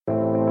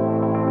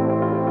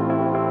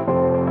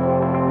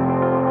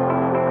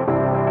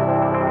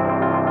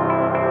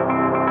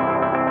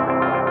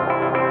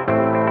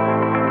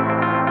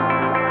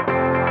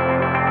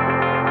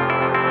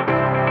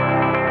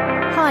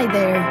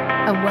there,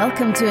 and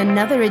welcome to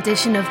another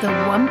edition of the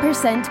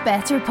 1%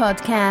 Better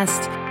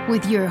podcast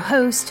with your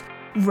host,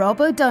 Rob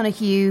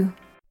O'Donoghue.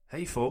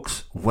 Hey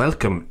folks,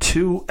 welcome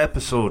to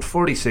episode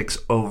 46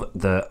 of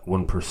the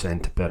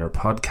 1% Better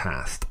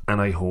podcast, and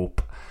I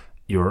hope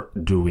you're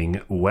doing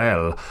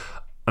well.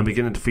 I'm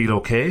beginning to feel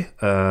okay.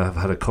 I've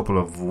had a couple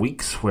of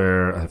weeks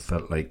where I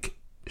felt like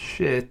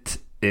shit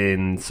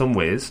in some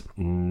ways,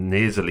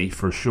 nasally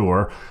for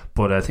sure,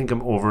 but I think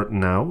I'm over it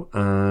now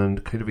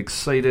and kind of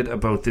excited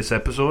about this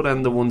episode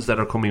and the ones that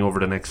are coming over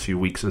the next few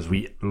weeks as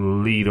we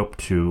lead up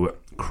to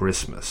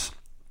Christmas.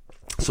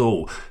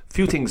 So, a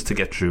few things to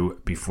get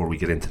through before we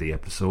get into the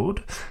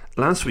episode.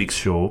 Last week's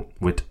show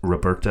with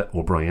Roberta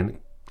O'Brien,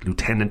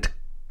 Lieutenant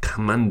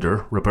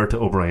Commander Roberta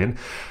O'Brien,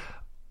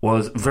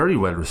 was very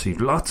well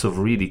received. Lots of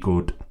really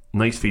good,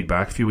 nice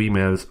feedback, a few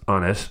emails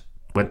on it.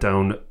 Went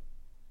down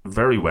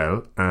very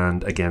well,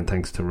 and again,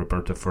 thanks to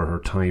Roberta for her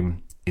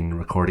time in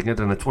recording it.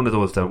 And it's one of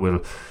those that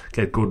will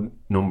get good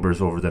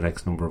numbers over the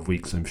next number of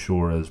weeks, I'm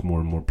sure, as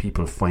more and more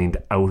people find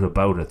out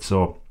about it.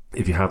 So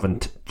if you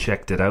haven't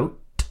checked it out,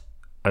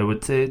 I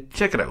would say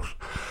check it out.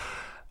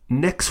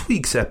 Next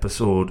week's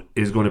episode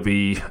is going to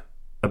be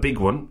a big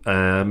one,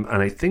 and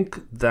I think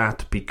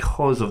that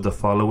because of the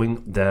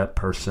following, the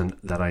person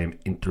that I am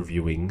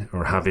interviewing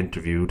or have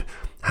interviewed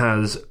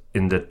has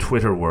in the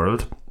Twitter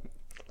world.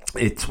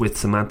 It's with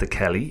Samantha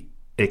Kelly,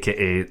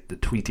 aka the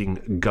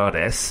Tweeting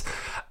Goddess,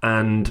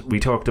 and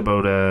we talked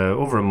about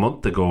over a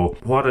month ago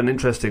what an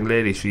interesting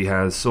lady she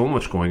has. So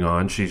much going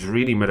on. She's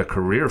really made a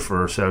career for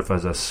herself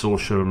as a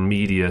social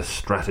media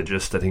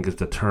strategist, I think is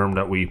the term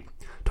that we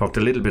talked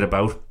a little bit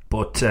about.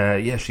 But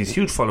she's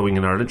huge following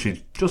in Ireland.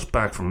 She's just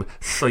back from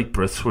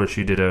Cyprus, where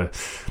she did a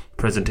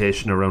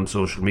presentation around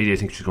social media. I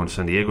think she's going to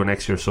San Diego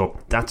next year, so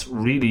that's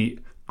really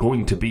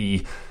going to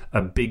be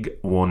a big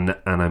one,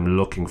 and I'm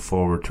looking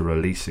forward to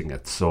releasing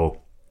it,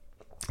 so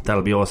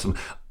that'll be awesome.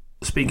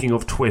 Speaking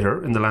of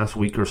Twitter, in the last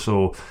week or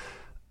so,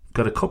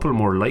 got a couple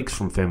more likes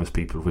from famous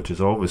people, which is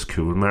always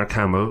cool. Mark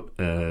Hamill,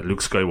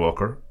 Luke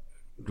Skywalker,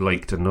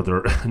 liked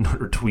another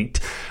tweet.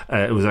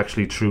 It was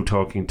actually through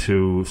talking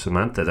to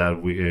Samantha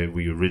that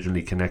we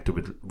originally connected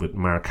with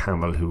Mark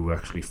Hamill, who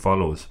actually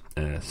follows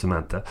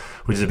Samantha,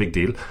 which is a big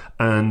deal.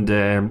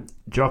 And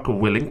Jocko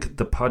Willink,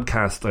 the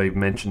podcast I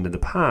mentioned in the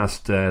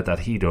past that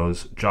he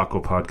does,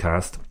 Jocko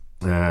Podcast,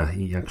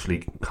 he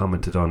actually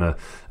commented on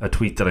a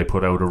tweet that I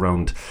put out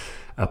around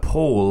a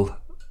poll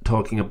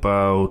talking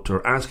about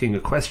or asking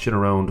a question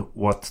around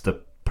what's the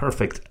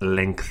perfect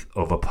length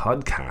of a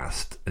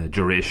podcast,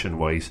 duration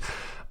wise,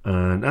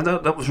 and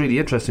that was really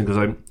interesting, because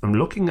I'm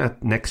looking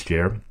at next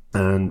year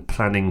and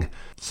planning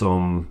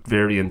some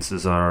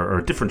variances or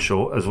a different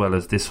show as well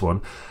as this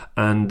one,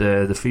 and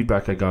the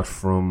feedback I got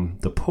from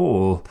the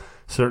poll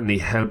certainly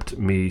helped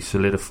me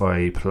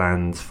solidify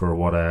plans for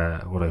what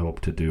I hope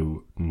to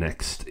do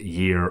next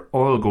year,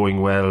 all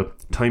going well,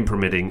 time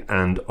permitting,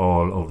 and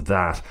all of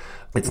that.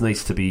 It's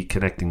nice to be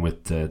connecting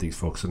with these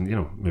folks, and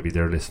maybe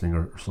they're listening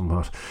or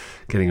somewhat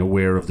getting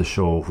aware of the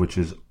show, which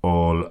is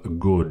all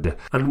good.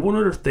 And one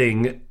other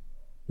thing,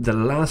 the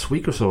last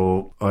week or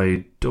so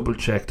I double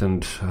checked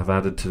and have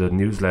added to the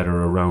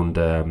newsletter around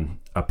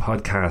a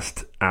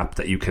podcast app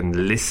that you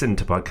can listen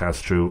to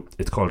podcasts through.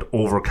 It's called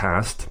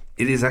Overcast.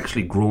 It is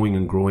actually growing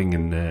and growing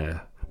in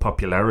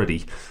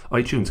popularity.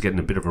 iTunes getting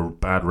a bit of a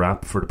bad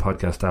rap for the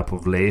podcast app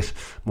of late.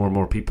 More and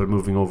more people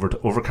moving over to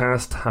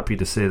Overcast. Happy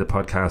to say the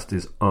podcast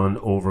is on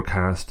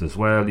Overcast as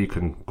well. You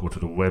can go to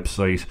the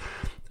website,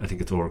 I think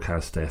it's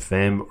Overcast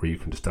FM, or you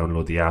can just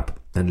download the app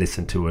and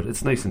listen to it.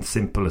 It's nice and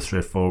simple, a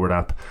straightforward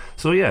app.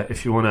 So yeah,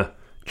 if you want to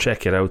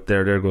check it out,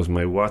 there goes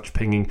my watch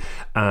pinging.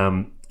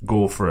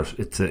 Go for it.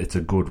 It's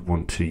a good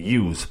one to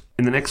use.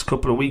 In the next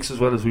couple of weeks, as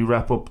well as we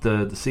wrap up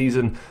the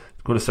season,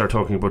 I'm going to start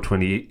talking about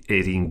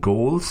 2018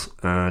 goals.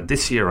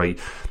 This year I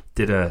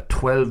did a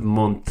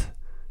 12-month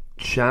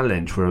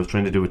challenge where I was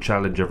trying to do a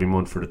challenge every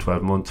month for the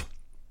 12 months.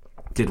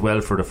 Did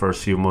well for the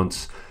first few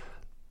months,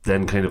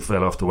 then kind of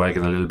fell off the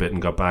wagon a little bit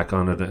and got back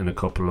on it in a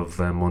couple of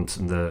months,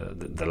 and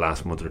the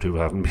last month or two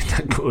haven't been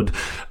that good.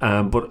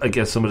 But I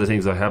guess some of the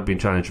things I have been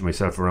challenging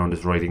myself around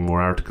is writing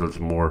more articles,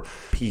 more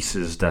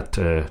pieces that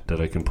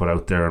I can put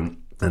out there,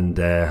 and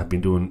have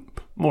been doing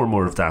more and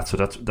more of that, so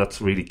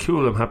that's really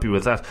cool. I'm happy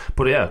with that.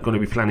 But yeah, going to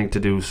be planning to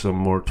do some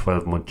more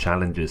 12-month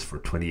challenges for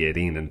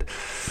 2018, and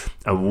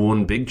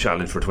one big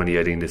challenge for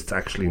 2018 is to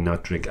actually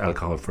not drink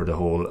alcohol for the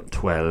whole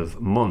 12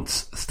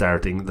 months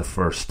starting the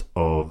 1st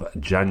of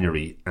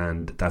January,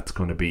 and that's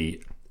going to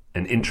be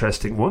an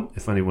interesting one.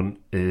 If anyone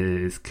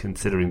is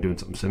considering doing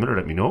something similar,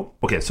 let me know.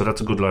 Okay, so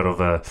that's a good lot of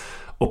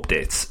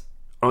updates.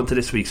 On to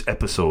this week's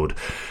episode.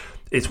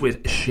 It's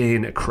with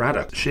Shane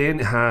Cradock. Shane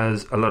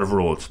has a lot of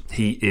roles.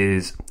 He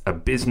is a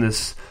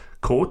business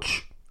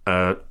coach,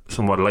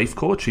 somewhat life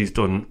coach. He's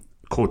done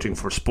coaching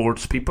for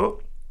sports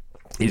people.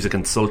 He's a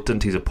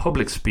consultant. He's a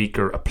public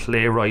speaker, a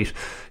playwright.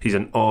 He's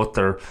an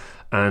author.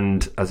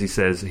 And as he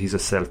says, he's a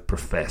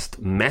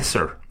self-professed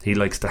messer. He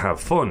likes to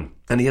have fun.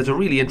 And he has a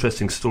really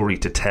interesting story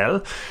to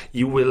tell.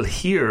 You will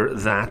hear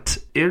that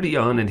early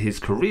on in his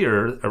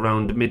career,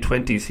 around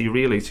mid-20s, he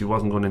realised he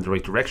wasn't going in the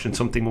right direction.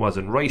 Something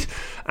wasn't right.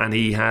 And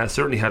he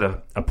certainly had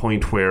a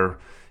point where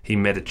he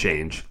made a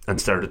change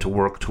and started to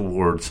work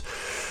towards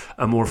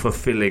a more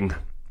fulfilling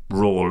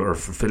role or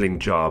fulfilling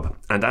job.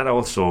 And that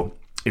also,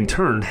 in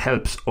turn,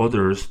 helps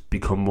others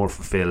become more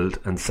fulfilled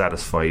and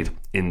satisfied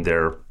in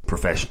their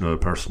professional,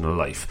 personal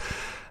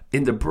life.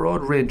 In the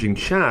broad-ranging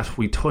chat,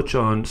 we touch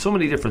on so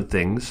many different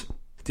things.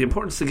 The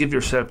importance to give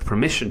yourself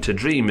permission to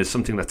dream is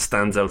something that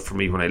stands out for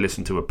me when I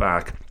listen to it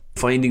back.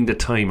 Finding the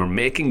time or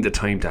making the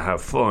time to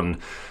have fun,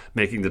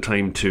 making the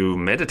time to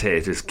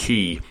meditate is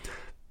key.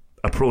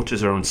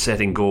 Approaches around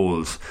setting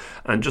goals,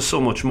 and just so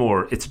much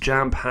more. It's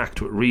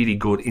jam-packed with really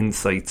good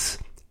insights,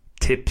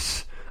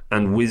 tips,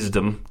 and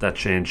wisdom that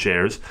Shane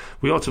shares.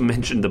 We also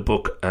mentioned the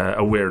book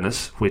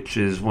Awareness, which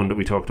is one that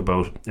we talked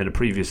about in a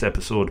previous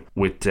episode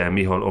with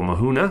Michal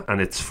O'Mahuna,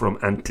 and it's from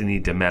Anthony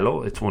de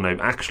Mello. It's one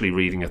I'm actually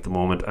reading at the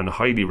moment and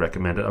highly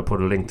recommend it. I'll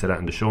put a link to that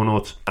in the show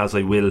notes, as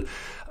I will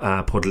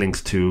put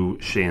links to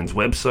Shane's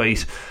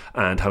website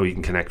and how you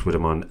can connect with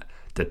him on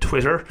the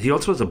Twitter. He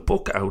also has a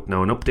book out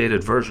now, an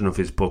updated version of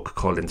his book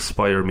called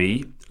Inspire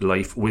Me,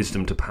 Life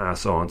Wisdom to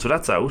Pass On. So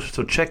that's out.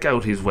 So check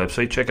out his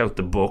website, check out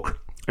the book.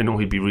 I know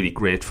he'd be really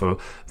grateful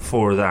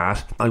for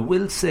that. I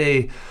will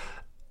say,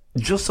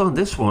 just on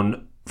this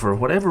one, for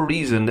whatever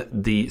reason,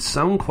 the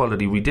sound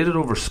quality, we did it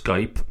over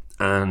Skype,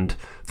 and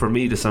for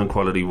me the sound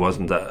quality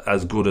wasn't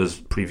as good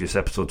as previous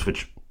episodes,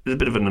 which is a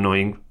bit of an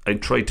annoying. I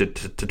tried to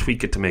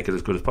tweak it to make it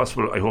as good as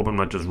possible. I hope I'm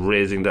not just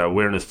raising the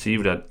awareness to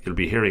you that you'll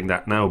be hearing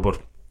that now, but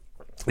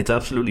it's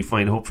absolutely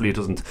fine. Hopefully it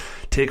doesn't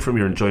take from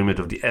your enjoyment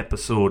of the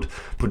episode,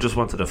 but just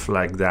wanted to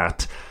flag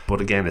that.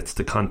 But again, it's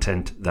the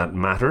content that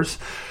matters.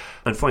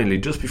 And finally,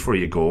 just before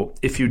you go,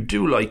 if you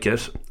do like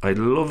it, I'd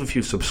love if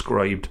you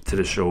subscribed to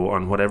the show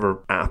on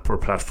whatever app or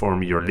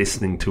platform you're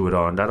listening to it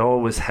on. That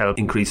always helps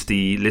increase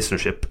the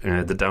listenership,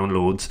 the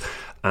downloads.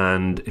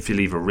 And if you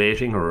leave a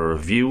rating or a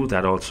review,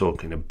 that also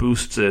kind of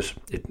boosts it.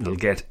 It'll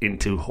get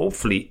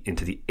hopefully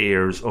into the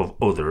ears of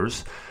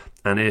others.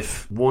 And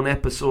if one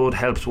episode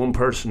helps one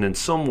person in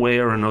some way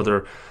or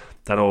another,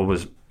 that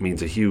always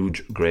means a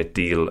huge, great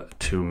deal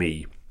to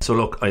me. So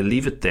look, I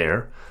leave it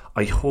there.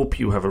 I hope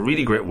you have a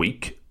really great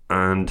week,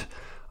 and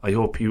I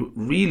hope you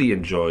really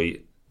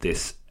enjoy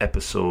this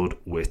episode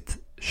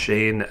with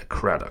Shane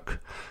Cradock.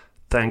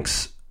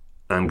 Thanks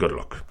and good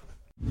luck.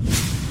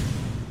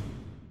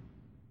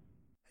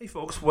 Hey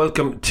folks,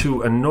 welcome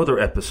to another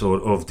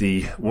episode of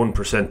the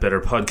 1%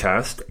 Better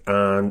podcast.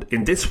 And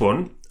in this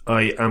one,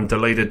 I am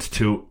delighted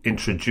to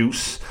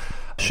introduce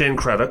Shane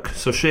Cradock.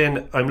 So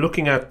Shane, I'm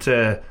looking at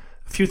a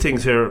few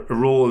things here,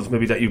 roles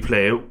maybe that you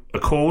play: a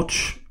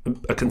coach,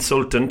 a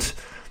consultant,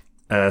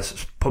 a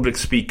public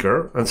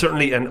speaker, and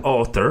certainly an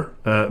author,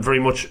 very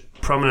much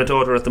prominent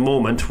author at the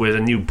moment with a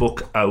new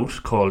book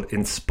out called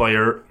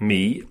Inspire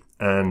Me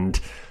and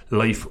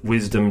Life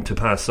Wisdom to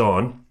Pass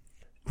On,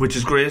 which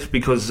is great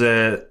because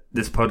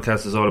this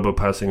podcast is all about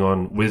passing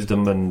on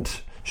wisdom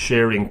and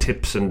sharing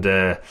tips and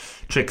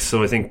tricks,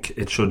 so I think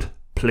it should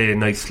play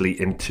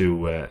nicely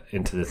into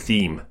the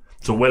theme.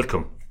 So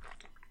welcome.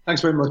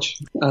 Thanks very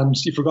much. And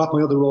you forgot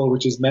my other role,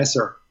 which is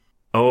messer.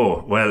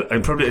 Oh, well, I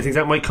think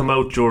that might come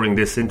out during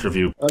this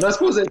interview. And I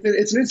suppose it's an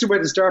interesting way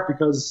to start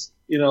because,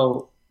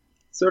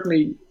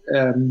 certainly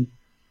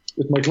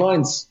with my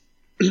clients,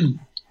 I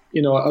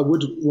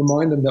would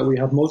remind them that we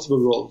have multiple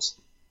roles.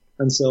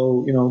 And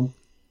so,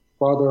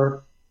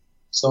 father,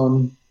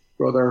 son,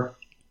 brother,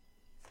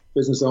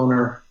 business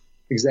owner,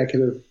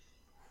 executive,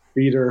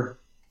 leader,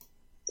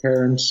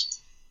 parent,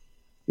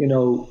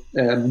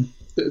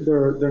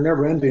 they're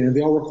never ending, and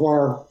they all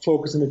require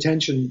focus and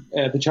attention.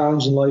 The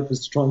challenge in life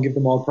is to try and give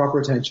them all proper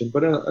attention,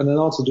 but and then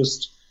also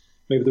just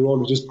maybe the role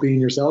of just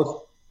being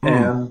yourself.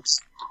 So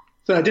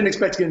I didn't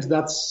expect to get into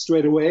that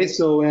straight away.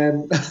 So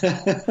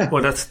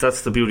well,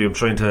 that's the beauty of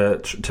trying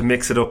to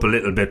mix it up a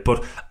little bit.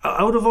 But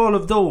out of all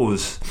of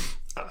those,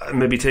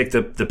 maybe take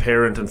the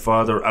parent and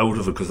father out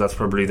of it because that's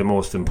probably the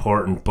most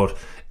important. But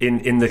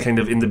in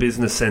the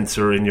business sense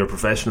or in your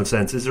professional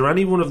sense, is there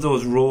any one of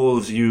those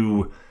roles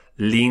you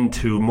lean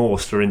to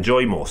most or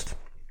enjoy most?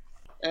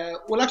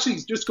 Well, actually,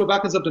 just to go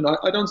back on something,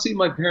 I don't see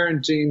my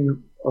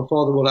parenting or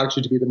father role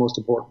actually to be the most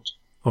important.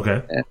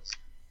 Okay.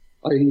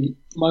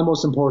 My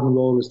most important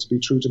role is to be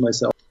true to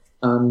myself,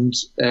 and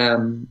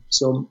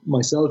so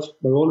my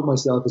role of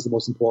myself is the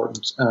most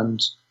important, and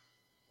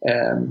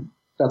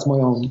that's my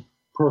own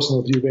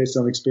personal view based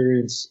on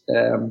experience,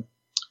 and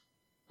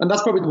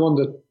that's probably the one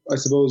that I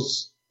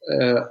suppose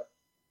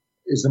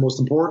is the most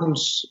important.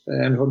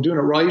 And if I'm doing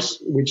it right,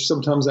 which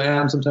sometimes I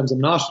am, sometimes I'm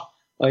not,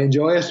 I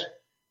enjoy it.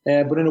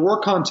 But in a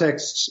work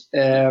context,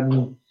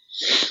 people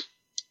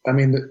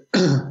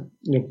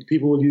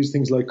will use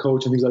things like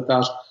coach and things like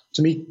that.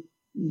 To me,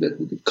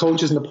 the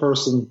coach isn't a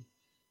person.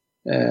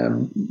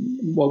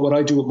 What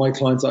I do with my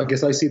clients, I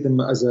guess I see them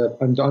as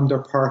I'm their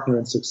partner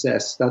in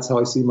success. That's how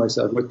I see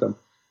myself with them.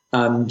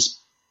 And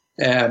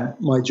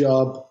my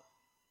job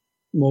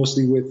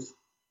mostly with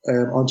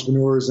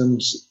entrepreneurs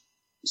and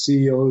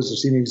CEOs or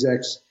senior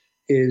execs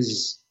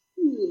is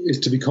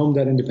to become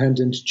that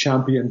independent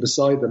champion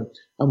beside them.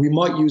 And we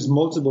might use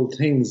multiple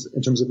things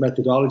in terms of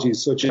methodologies,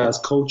 such as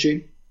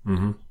coaching,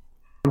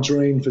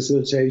 mentoring,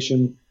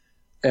 facilitation,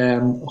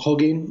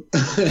 hugging,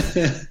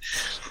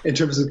 in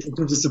terms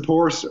of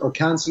support or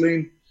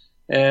counselling,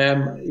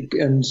 and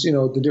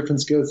the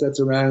different skill sets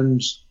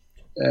around,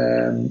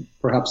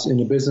 perhaps in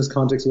a business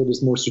context, where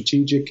it's more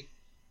strategic.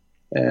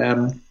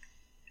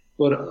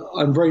 But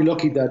I'm very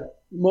lucky that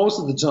most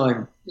of the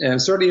time,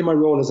 certainly in my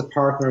role as a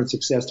partner and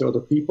success to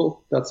other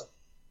people, that's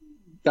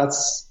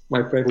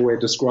my favorite way of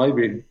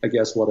describing, I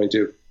guess, what I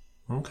do.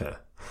 Okay.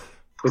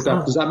 Does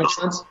that make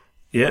sense?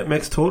 Yeah, it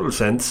makes total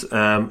sense.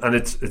 And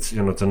it's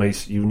a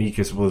nice, unique,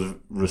 I suppose,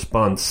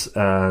 response,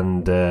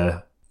 and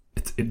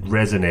it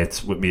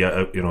resonates with me.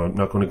 I'm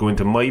not going to go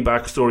into my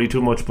backstory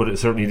too much, but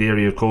it's certainly the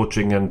area of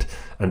coaching and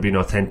being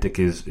authentic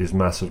is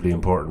massively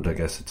important. I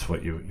guess it's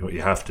what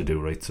you have to do,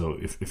 right? So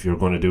if you're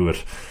going to do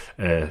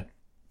it,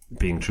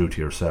 being true to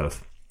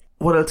yourself.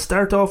 Well, I'll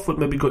start off with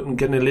maybe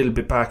getting a little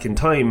bit back in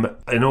time.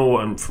 I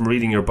know, from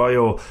reading your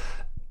bio,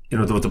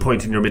 there was a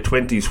point in your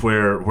mid-20s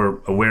where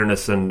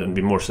awareness and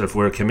being more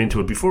self-aware came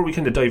into it. Before we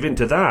kind of dive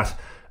into that,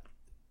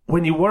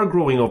 when you were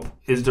growing up,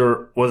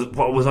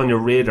 what was on your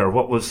radar?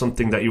 What was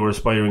something that you were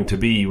aspiring to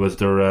be? Was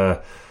there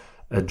a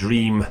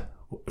dream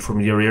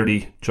from your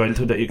early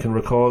childhood that you can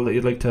recall that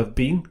you'd like to have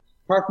been?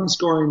 Apart from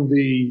scoring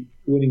the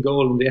winning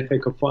goal in the FA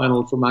Cup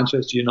final for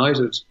Manchester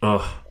United.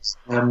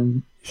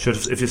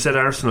 If you said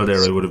Arsenal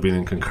there, I would have been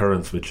in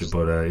concurrence with you,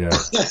 but yeah.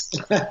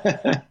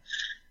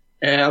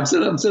 I'm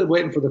still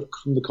waiting for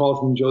the call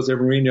from Jose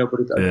Mourinho,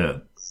 but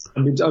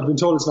I've been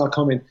told it's not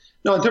coming.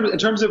 No, in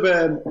terms of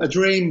a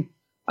dream,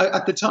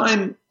 at the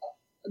time,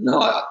 no,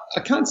 I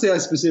can't say I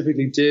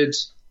specifically did.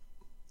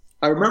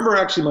 I remember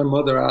actually my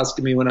mother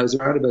asking me when I was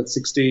around about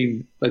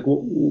 16, like,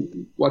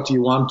 what do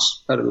you want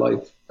out of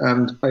life?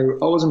 And I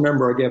always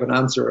remember I gave an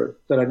answer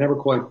that I never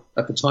quite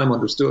at the time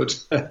understood,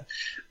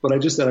 but I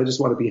just said, I just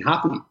want to be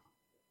happy.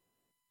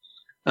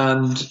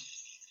 And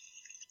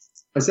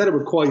I said it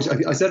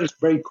I said it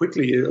very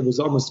quickly. It was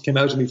almost came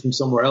out of me from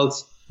somewhere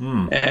else.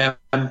 And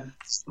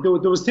there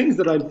was things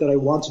that I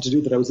wanted to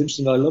do, that I was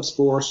interested in. I love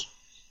sport.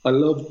 I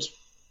loved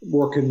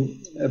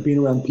working, being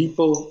around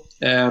people.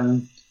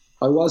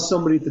 I was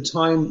somebody at the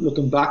time,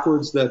 looking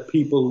backwards, that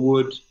people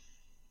would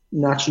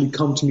naturally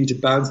come to me to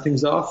bounce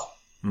things off.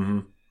 Mm-hmm.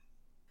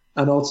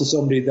 And also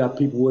somebody that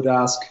people would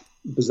ask,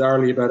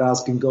 bizarrely, about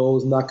asking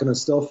goals and that kind of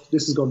stuff.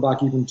 This is going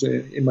back even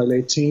to in my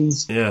late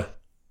teens. Yeah.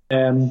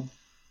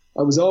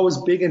 I was always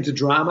big into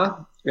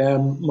drama.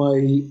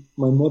 My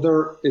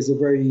mother is a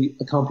very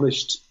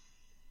accomplished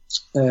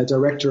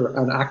director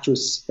and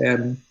actress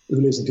who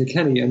lives in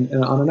Kilkenny and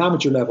on an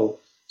amateur level.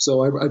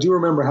 So I do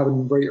remember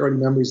having very early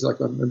memories, like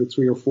I'm maybe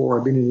 3 or 4.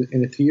 I've been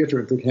in a theatre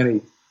in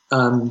Kilkenny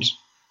and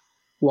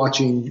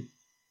watching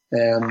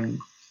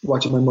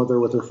my mother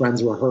with her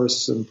friends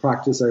rehearse and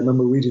practice. I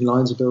remember reading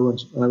lines with her when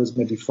I was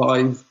maybe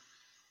 5.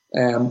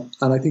 And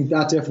I think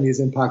that definitely has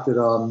impacted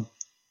on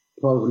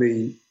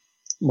probably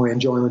my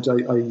enjoyment.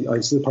 I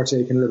still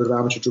partake in a little bit of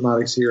amateur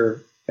dramatics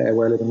here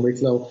where I live in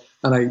Wicklow,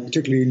 and I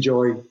particularly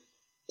enjoy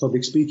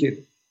public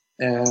speaking.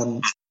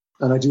 And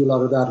I do a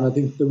lot of that. And I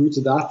think the roots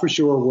of that for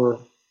sure were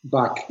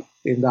back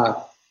in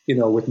that,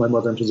 with my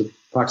mother in terms of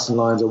practicing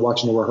lines or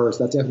watching her rehearse.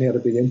 That definitely had a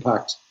big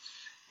impact.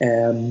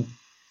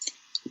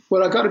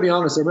 But I got to be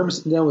honest, I remember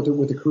sitting down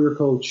with a career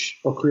coach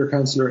or career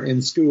counsellor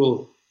in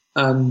school,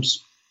 and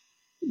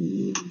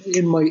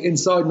in my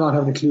inside not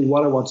having a clue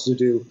what I wanted to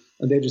do,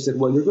 and they just said,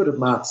 well, you're good at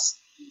maths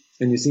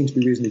and you seem to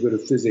be reasonably good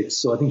at physics,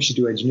 so I think you should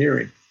do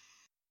engineering.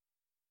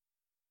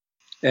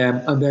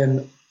 And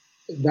then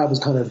that was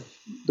kind of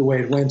the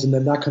way it went, and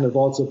then that kind of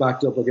also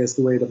backed up, I guess,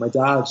 the way that my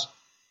dad,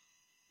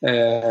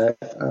 and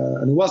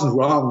he wasn't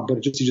wrong,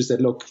 but he just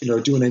said, look,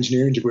 do an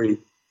engineering degree.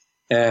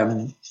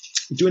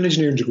 Do an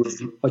engineering degree,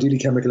 ideally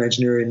chemical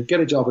engineering, get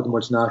a job at the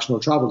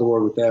multinational, travel the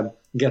world with them,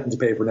 and get them to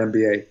pay for an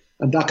MBA.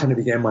 And that kind of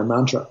became my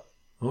mantra.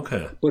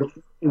 Okay. But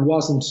it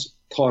wasn't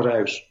thought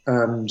out.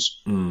 And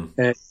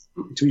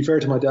to be fair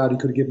to my dad, he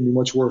could have given me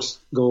much worse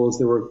goals.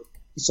 They were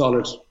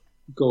solid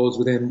goals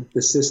within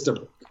the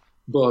system,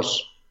 but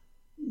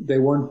they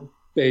weren't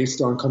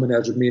based on coming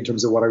out of me in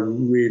terms of what I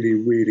really,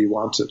 really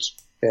wanted.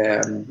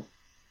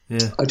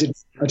 I didn't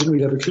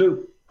really have a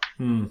clue.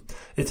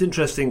 It's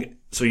interesting.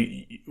 So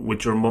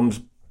with your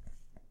mum's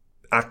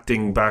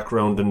acting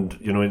background and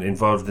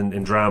involved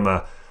in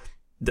drama,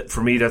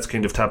 for me that's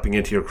kind of tapping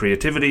into your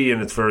creativity,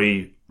 and it's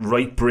very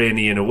right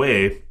brainy in a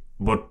way,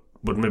 but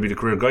maybe the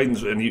career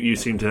guidance, and you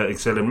seem to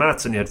excel in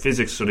maths and you had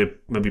physics, so they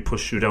maybe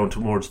push you down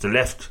towards the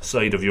left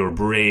side of your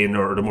brain,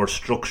 or the more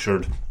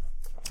structured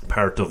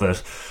part of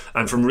it.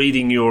 And from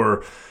reading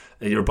your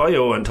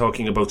bio and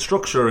talking about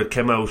structure, it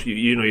came out,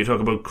 you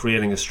talk about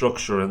creating a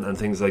structure and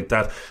things like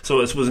that.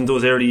 So I suppose in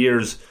those early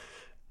years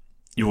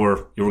you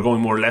were going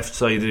more left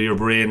side of your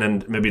brain,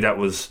 and maybe that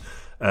was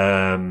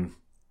a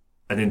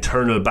an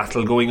internal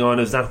battle going on?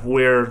 Is that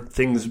where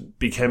things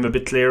became a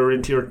bit clearer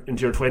into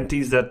your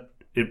 20s, that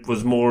it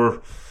was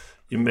more,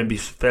 you maybe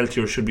felt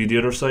you should be the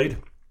other side?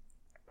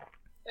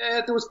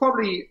 There was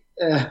probably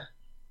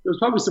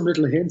some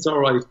little hints, all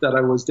right, that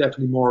I was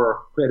definitely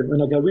more creative. And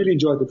like, I really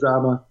enjoyed the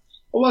drama.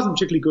 I wasn't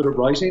particularly good at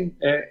writing.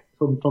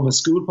 From a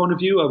school point of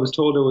view, I was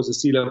told I was a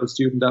C-level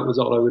student. That was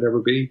all I would ever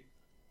be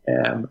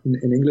in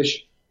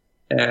English.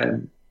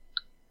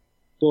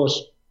 But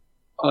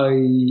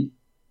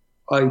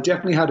I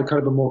definitely had a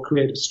kind of a more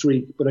creative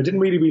streak, but I didn't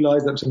really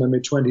realise that until my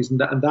mid-20s, and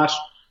that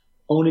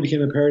only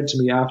became apparent to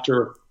me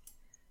after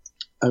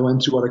I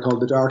went through what I call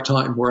the dark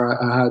time, where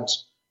I had,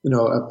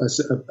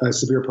 a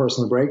severe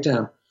personal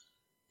breakdown.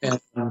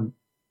 And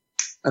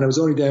it was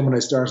only then when I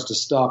started to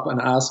stop and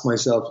ask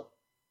myself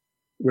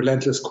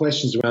relentless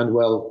questions around,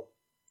 well,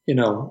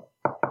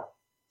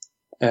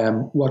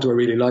 what do I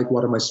really like?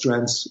 What are my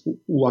strengths?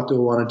 What do I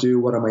want to do?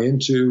 What am I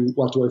into?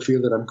 What do I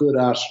feel that I'm good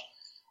at?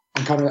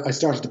 And I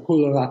started to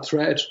pull on that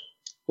thread.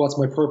 What's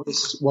my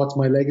purpose? What's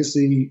my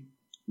legacy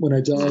when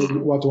I die?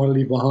 What do I want to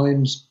leave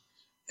behind?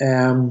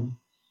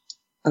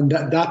 And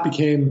that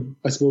became,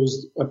 I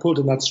suppose, I pulled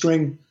on that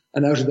string,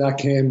 and out of that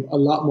came a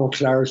lot more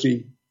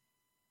clarity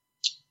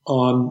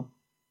on,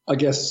 I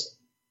guess,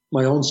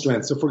 my own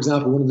strengths. So, for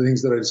example, one of the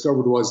things that I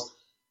discovered was,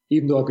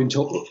 even though I've been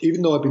told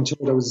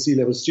I was a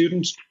C-level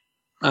student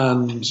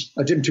and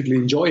I didn't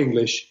particularly enjoy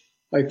English,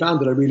 I found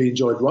that I really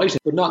enjoyed writing,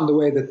 but not in the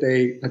way that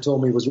they had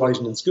told me was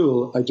writing in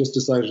school. I just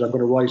decided I'm going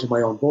to write in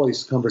my own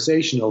voice,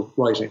 conversational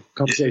writing,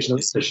 conversational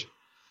English.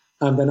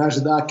 And then out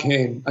of that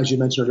came, as you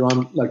mentioned earlier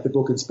on, like the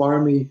book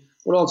inspired me,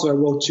 but also I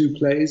wrote 2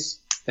 plays.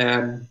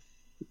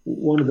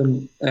 One of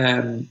them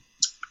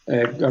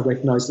got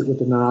recognised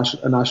with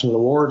a national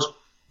award,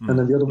 and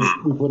then the other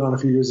one we put on a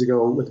few years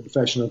ago with the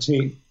professional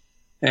team.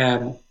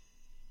 And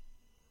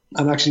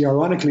actually,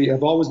 ironically,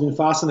 I've always been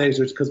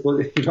fascinated, because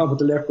you're talking about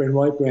the left brain,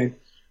 right brain.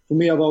 For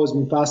me, I've always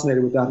been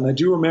fascinated with that. And I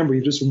do remember,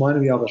 you just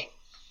reminded me of it.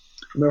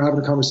 I remember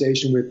having a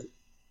conversation with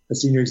a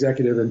senior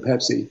executive in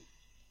Pepsi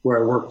where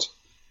I worked.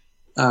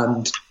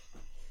 And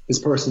this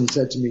person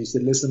said to me, he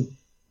said, listen,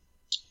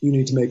 you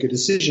need to make a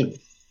decision.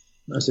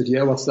 I said,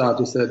 yeah, what's that?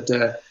 He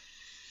said,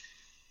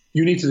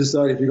 you need to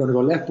decide if you're going to go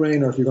left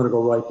brain or if you're going to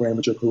go right brain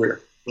with your career.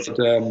 But,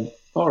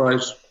 all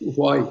right,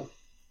 why?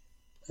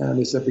 And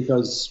they said,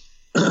 because,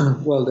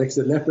 well, they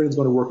said left brain is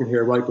going to work in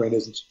here, right brain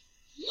isn't.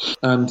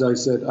 And I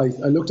said, I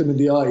looked him in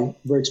the eye, a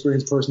very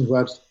experienced person who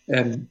had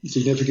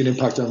significant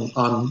impact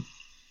on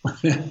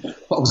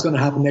what was going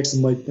to happen next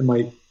in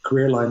my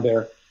career line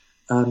there.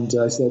 And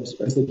I said,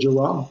 you're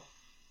wrong.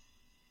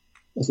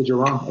 I said, you're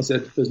wrong. I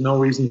said, there's no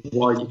reason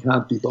why you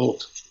can't be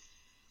both.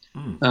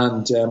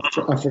 And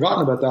I've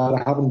forgotten about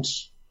that. I haven't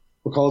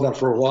recalled that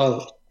for a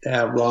while,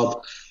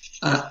 Rob.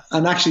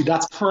 And actually,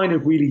 that's kind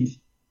of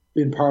really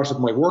been part of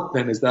my work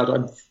then, is that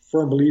I'm a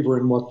firm believer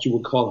in what you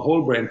would call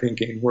whole brain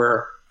thinking,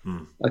 where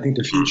I think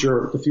the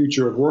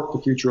future of work,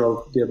 the future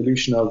of the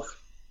evolution of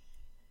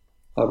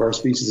our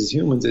species as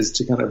humans is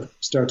to kind of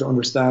start to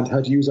understand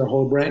how to use our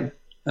whole brain.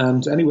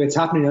 And anyway, it's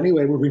happening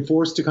anyway. We're being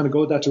forced to kind of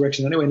go that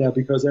direction anyway now,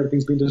 because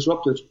everything's been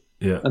disrupted.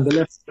 Yeah. And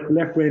the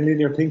left brain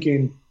linear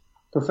thinking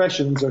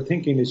professions or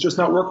thinking is just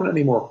not working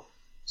anymore.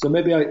 So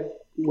maybe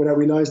without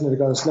realising it, I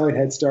got a slight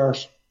head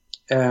start.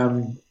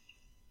 And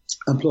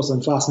plus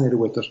I'm fascinated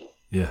with it.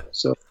 Yeah.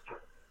 So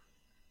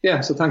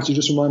thanks. You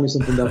just remind me of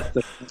something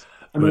that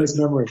a nice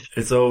memory.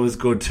 It's always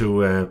good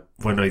to,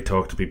 when I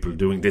talk to people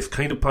doing this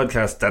kind of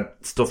podcast, that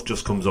stuff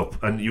just comes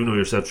up. And you know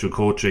yourself through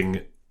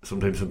coaching,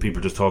 sometimes when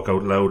people just talk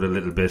out loud a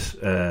little bit,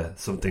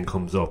 something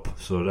comes up.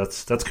 So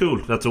that's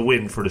cool. That's a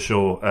win for the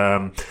show.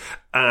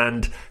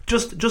 And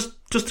just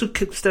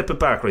to step it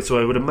back, right? So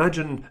I would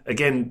imagine,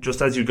 again,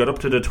 just as you got up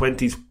to the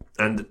 20s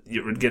and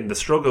you're getting the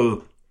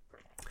struggle,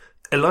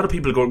 a lot of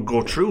people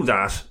go through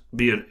that,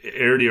 be it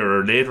earlier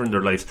or later in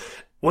their lives.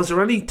 Was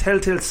there any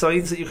telltale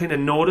signs that you kind of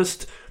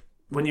noticed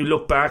when you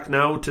look back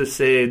now to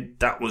say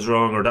that was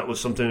wrong or that was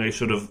something I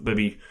should have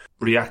maybe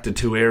reacted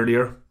to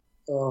earlier?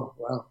 Oh,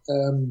 wow.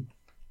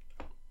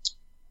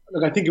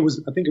 Look, I think it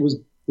was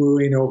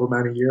brewing over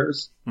many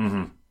years.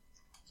 Mm-hmm.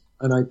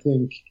 And I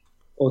think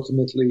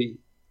ultimately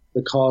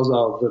the cause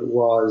of it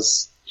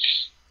was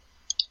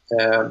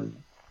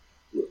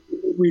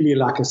really a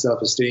lack of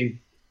self-esteem.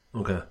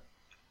 Okay.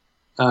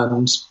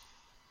 And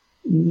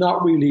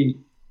not really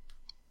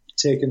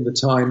taking the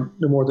time,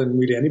 no more than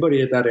really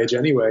anybody at that age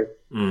anyway,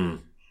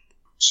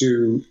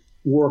 to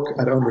work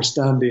at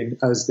understanding,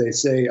 as they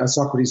say, as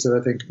Socrates said,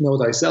 I think, know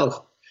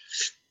thyself.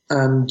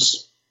 And,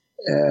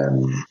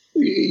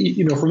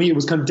 for me, it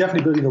was kind of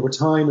definitely building over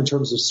time in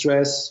terms of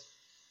stress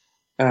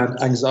and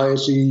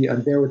anxiety,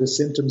 and there were the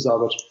symptoms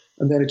of it.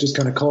 And then it just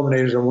kind of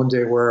culminated on one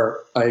day where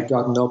I had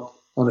gotten up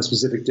on a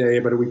specific day,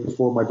 about a week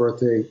before my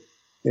birthday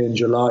in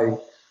July.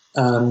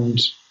 And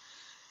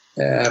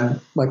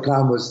my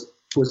plan was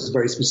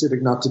very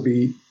specific, not to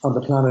be on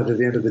the planet at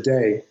the end of the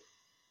day.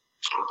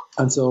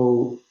 And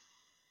so,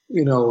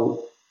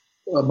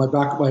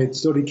 I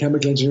studied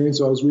chemical engineering,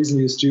 so I was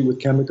reasonably astute with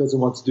chemicals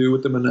and what to do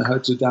with them and how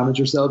to damage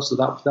yourself. So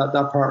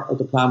that part of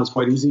the plan was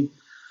quite easy.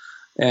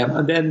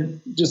 And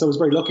then I was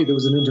very lucky. There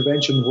was an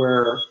intervention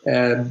where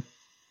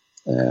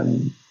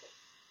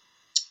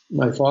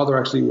my father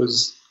actually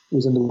was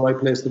in the right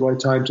place at the right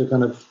time to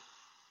kind of,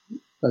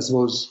 I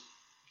suppose,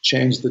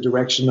 change the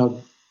direction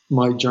of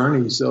my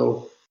journey.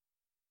 So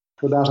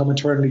for that, I'm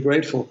eternally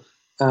grateful.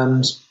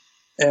 And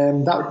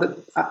that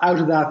out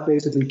of that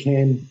basically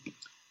came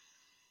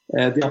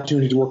the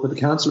opportunity to work with a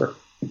counsellor.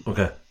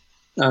 Okay.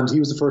 And he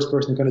was the first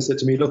person who kind of said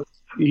to me, look,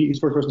 you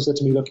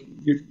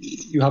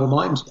have a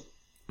mind.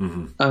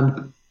 Mm-hmm.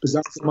 And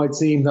bizarre as it might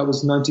seem, that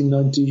was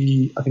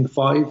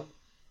 1995.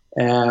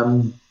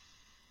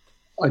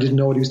 I didn't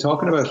know what he was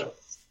talking about.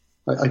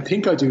 I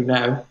think I do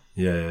now.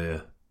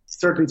 Yeah.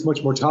 Certainly it's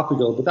much more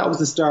topical, but that was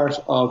the start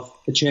of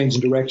a change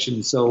in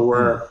direction. So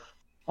where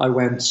I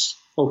went,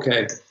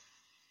 okay,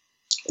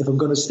 if I'm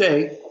going to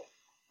stay,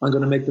 I'm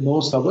going to make the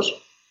most of it.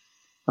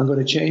 I'm going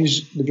to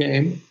change the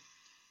game,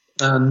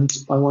 and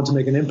I want to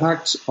make an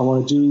impact. I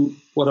want to do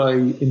what I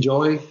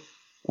enjoy.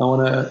 I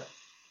want to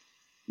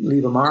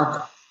leave a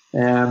mark,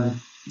 and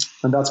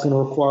that's going to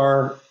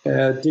require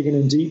digging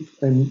in deep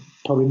and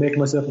probably making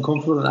myself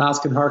uncomfortable and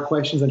asking hard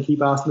questions and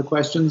keep asking the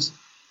questions,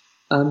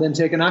 and then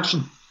taking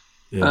action.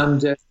 Yeah.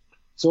 And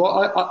so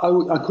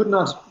I could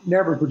not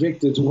never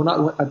predicted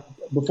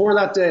before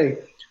that day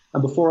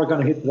and before I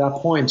kind of hit that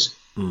point.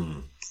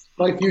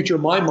 My future,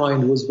 my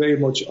mind was very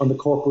much on the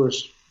corporate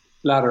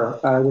ladder.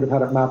 I would have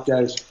had it mapped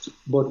out.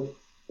 But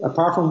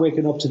apart from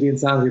waking up to the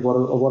insanity of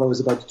what I was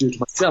about to do to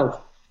myself,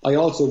 I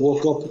also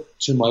woke up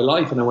to my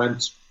life and I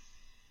went,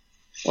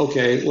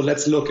 okay, well,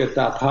 let's look at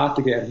that path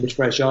again with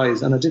fresh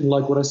eyes. And I didn't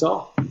like what I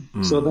saw.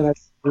 So then I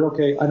said,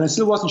 okay, and I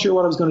still wasn't sure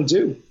what I was going to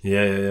do.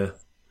 Yeah.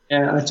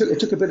 And it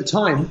took a bit of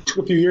time. It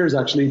took a few years,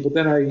 actually. But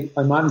then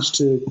I managed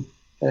to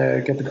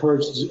get the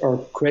courage, or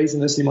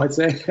craziness, you might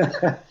say,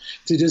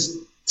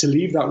 to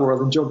leave that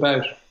world and jump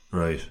out.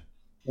 Right.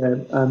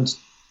 And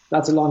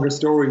that's a longer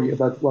story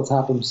about what's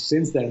happened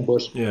since then.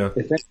 But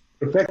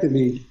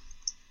effectively,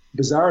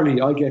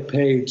 bizarrely, I get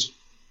paid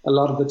a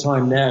lot of the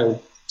time now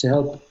to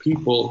help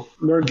people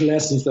learn the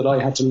lessons that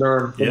I had to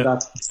learn from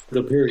that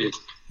particular period.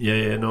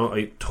 Yeah, no,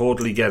 I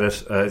totally get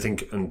it. I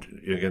think, and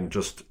again,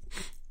 just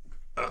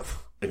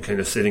I'm kind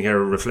of sitting here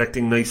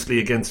reflecting nicely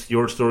against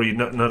your story,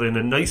 not in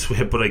a nice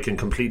way, but I can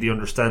completely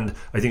understand.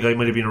 I think I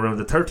might have been around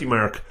the 30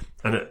 mark,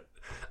 and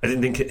I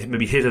didn't think it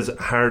maybe hit as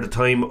hard a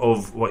time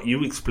of what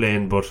you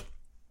explained, but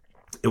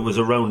it was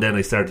around then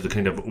I started to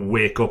kind of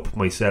wake up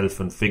myself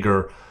and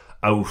figure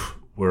out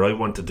where I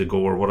wanted to go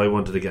or what I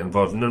wanted to get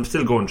involved in. And I'm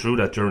still going through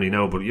that journey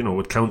now, but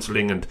with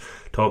counselling and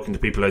talking to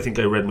people, I think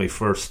I read my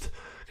first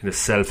kind of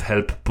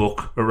self-help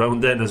book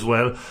around then as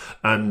well,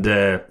 and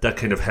that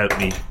kind of helped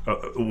me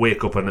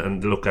wake up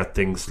and look at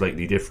things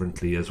slightly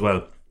differently as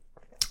well.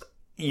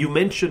 You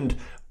mentioned,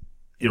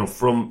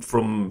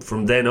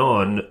 from then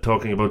on,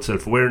 talking about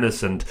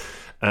self-awareness, and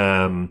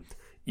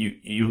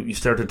you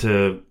started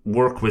to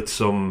work with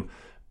some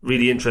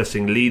really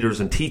interesting leaders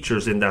and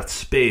teachers in that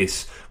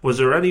space. Was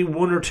there any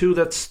one or two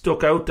that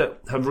stuck out that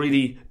have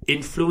really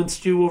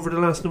influenced you over the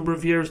last number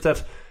of years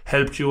that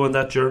helped you on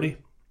that journey?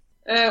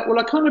 Well,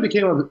 I kind of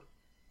became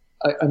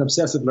an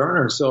obsessive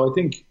learner. So I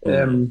think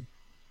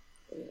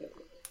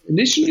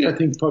initially, I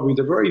think probably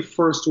the very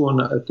first one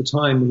at the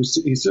time,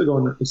 he's still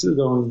going,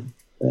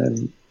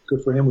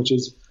 good for him, which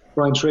is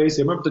Brian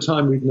Tracy. I remember at the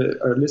time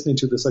listening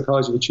to the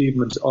Psychology of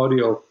Achievement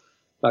audio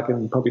back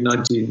in probably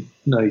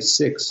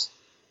 1996.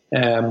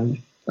 And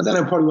then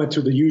I probably went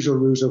through the usual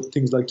route of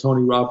things like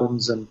Tony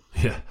Robbins and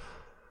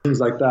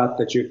things like that.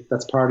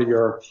 That's part of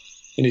your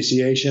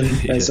initiation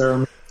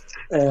ceremony.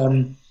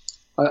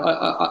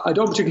 I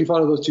don't particularly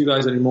follow those two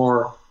guys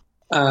anymore.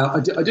 I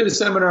did a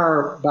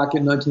seminar back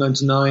in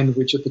 1999,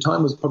 which at the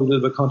time was probably a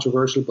little bit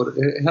controversial, but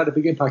it had a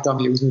big impact on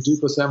me. It was an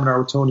Adupo seminar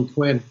with Tony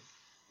Quinn,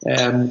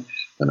 an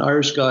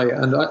Irish guy,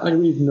 and I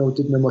really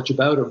didn't know much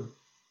about him.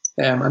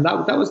 And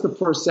that was the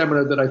first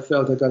seminar that I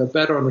felt I got a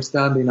better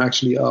understanding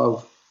actually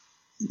of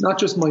not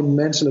just my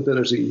mental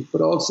ability, but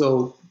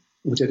also,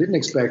 which I didn't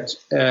expect,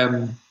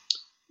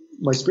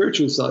 my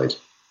spiritual side.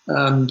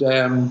 And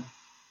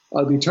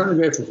I'll be eternally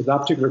grateful for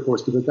that particular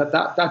course, because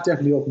that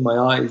definitely opened my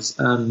eyes,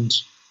 and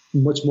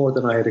much more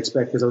than I had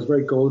expected, because I was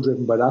very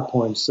goal-driven by that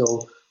point.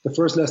 So the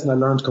first lesson I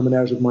learned coming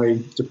out of my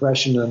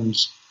depression and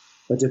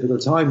a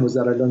difficult time was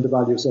that I learned the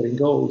value of setting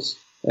goals.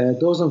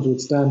 Those ones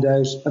would stand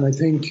out. And I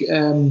think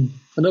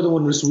another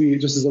one was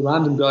just as a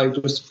random guy,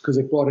 just because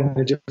it brought in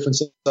a different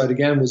side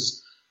again,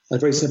 was a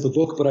very simple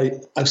book, but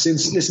I've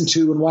since listened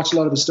to and watched a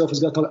lot of his stuff.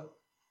 It's got called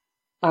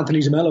Anthony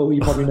DeMello, who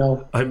you probably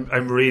know.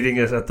 I'm reading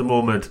it at the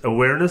moment.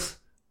 Awareness?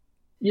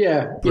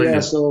 Yeah. Brilliant.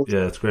 Yeah. So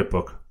it's a great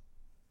book.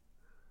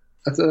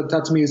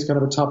 That to me is kind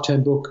of a top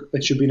 10 book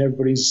that should be in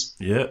everybody's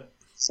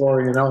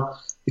story.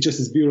 It's just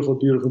this beautiful,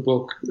 beautiful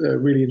book.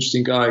 Really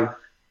interesting guy.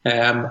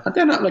 And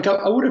then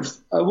I would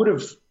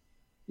have,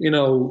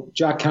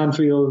 Jack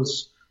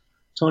Canfield's,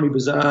 Tony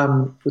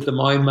Bazan with the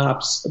mind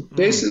maps.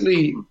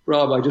 Basically,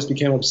 Rob, I just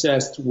became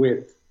obsessed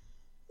with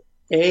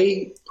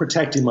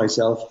protecting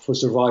myself for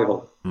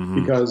survival,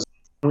 because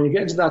when you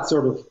get into that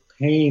sort of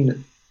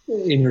pain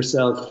in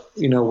yourself,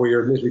 where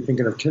you're literally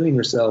thinking of killing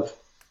yourself,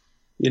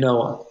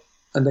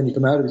 and then you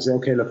come out of it and say,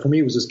 okay, look, for me,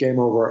 it was just game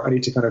over. I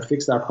need to kind of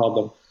fix that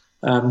problem.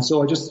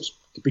 So I just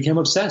became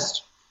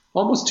obsessed,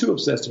 almost too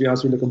obsessed, to be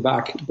honest with you, looking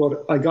back.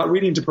 But I got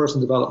really into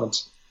personal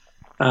development,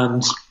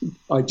 and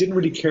I didn't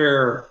really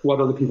care what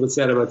other people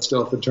said about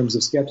stuff in terms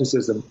of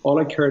skepticism. All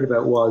I cared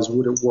about was,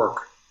 would it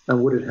work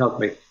and would it help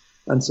me?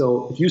 And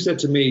so if you said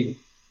to me,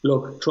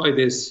 look, try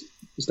this,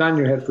 stand on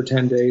your head for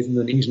 10 days and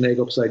then eat an egg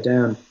upside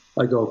down,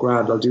 I go,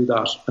 grand, I'll do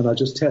that. And I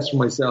just test for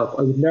myself.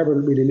 I would never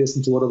really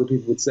listen to what other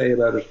people would say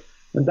about it.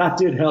 And that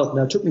did help.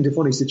 Now, it took me to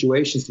funny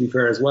situations, to be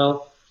fair, as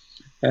well.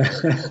 I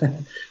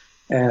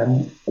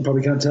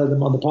probably can't tell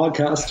them on the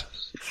podcast.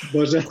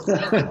 But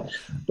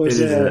it is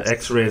an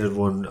X-rated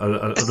one,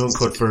 an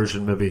uncut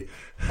version, maybe.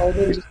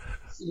 Maybe just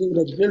a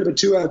little bit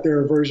too out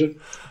there version.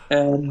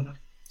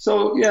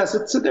 So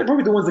they're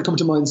probably the ones that come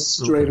to mind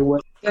straight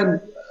away.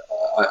 And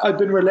I've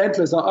been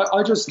relentless.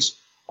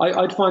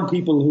 I'd find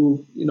people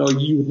who,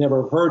 you would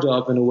never have heard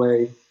of in a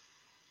way,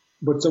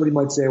 but somebody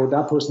might say, well,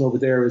 that person over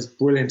there is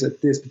brilliant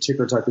at this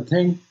particular type of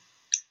thing.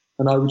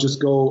 And I would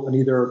just go and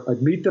either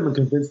I'd meet them and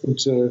convince them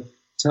to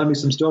tell me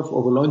some stuff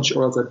over lunch,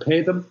 or else I'd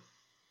pay them.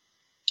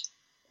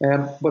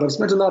 But I've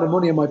spent a lot of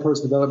money on my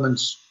personal development.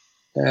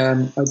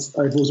 I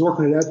was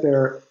working it out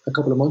there a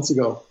couple of months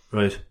ago.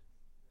 Right.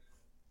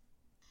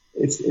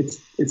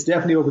 It's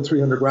definitely over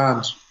 300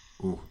 grand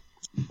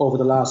over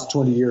the last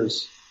 20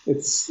 years.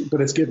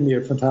 But it's given me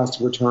a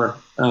fantastic return,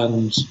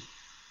 and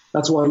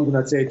that's why even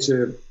I'd say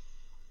to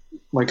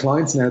my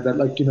clients now that,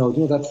 like,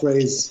 that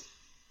phrase,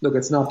 look,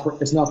 it's not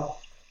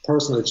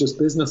personal, it's just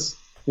business.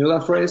 You know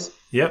that phrase?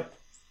 Yep.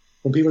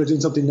 When people are doing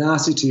something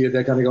nasty to you,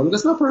 they kind of go, look,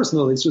 it's not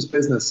personal, it's just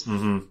business.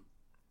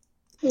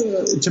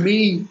 Mm-hmm. To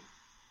me,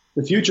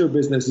 the future of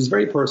business is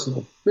very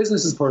personal.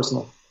 Business is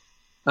personal,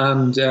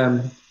 and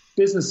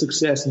business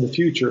success in the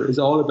future is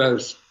all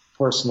about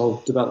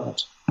personal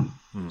development.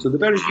 So the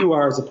better you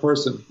are as a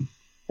person,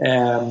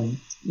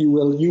 you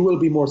will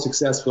be more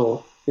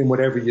successful in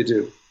whatever you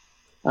do.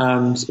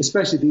 And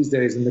especially these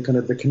days in the kind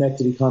of the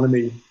connected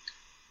economy,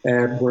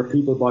 where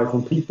people buy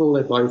from people,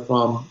 they buy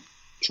from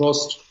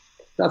trust,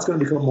 that's going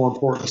to become more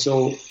important.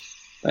 So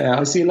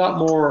I see a lot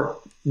more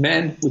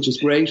men, which is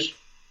great,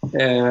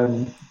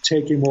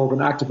 taking more of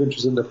an active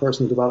interest in their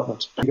personal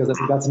development, because I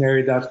think that's an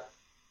area that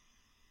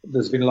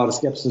there's been a lot of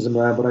skepticism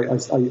around, but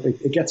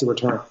it gets a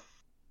return.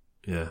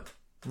 Yeah.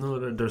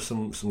 No, there's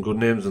some good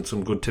names and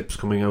some good tips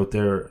coming out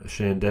there,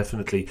 Shane,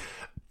 definitely.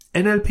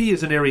 NLP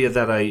is an area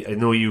that I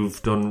know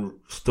you've done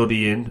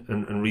study in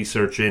and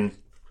research in.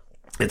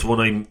 It's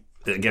one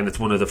it's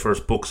one of the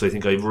first books I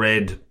think I've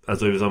read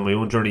as I was on my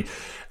own journey.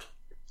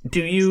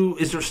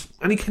 Is there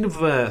any kind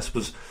of, I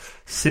suppose,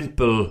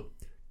 simple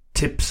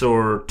tips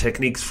or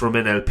techniques from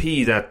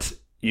NLP that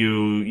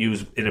you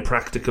use in a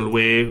practical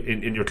way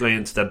in your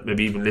clients that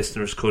maybe even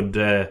listeners could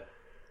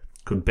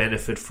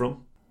benefit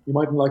from? You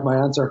mightn't like my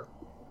answer.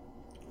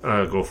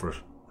 Go for it.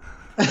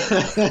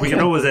 We can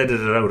always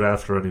edit it out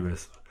after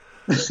anyways.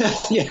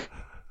 Yeah,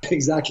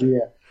 exactly,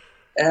 yeah.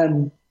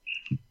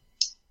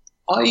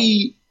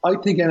 I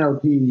think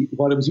NLP,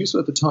 while it was useful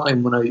at the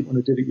time when I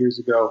did it years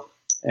ago,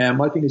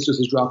 I think it's just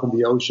a drop in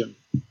the ocean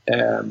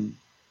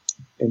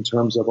in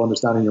terms of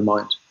understanding your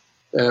mind.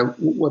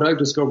 What I've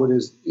discovered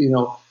is,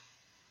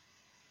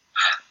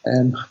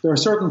 there are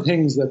certain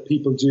things that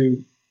people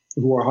do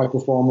who are high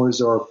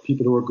performers or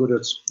people who are good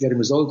at getting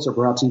results or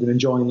perhaps even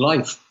enjoying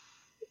life.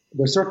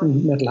 There are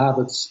certain mental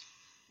habits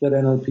that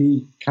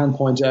NLP can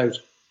point out.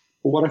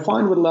 But what I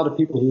find with a lot of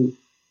people who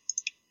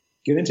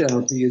get into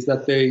NLP is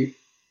that they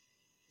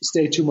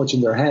stay too much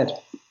in their head.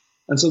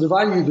 And so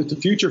the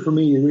future for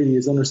me really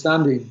is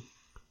understanding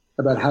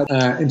about how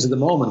into the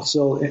moment.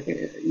 So,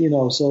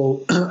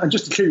 and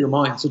just to clear your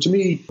mind. So to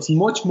me, it's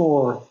much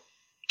more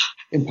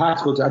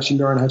impactful to actually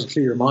learn how to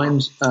clear your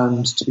mind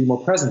and to be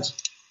more present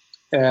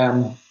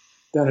than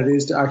it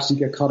is to actually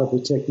get caught up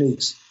with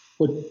techniques.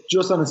 But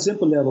just on a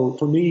simple level,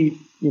 for me,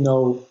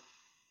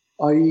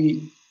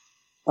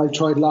 I've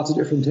tried lots of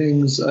different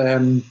things.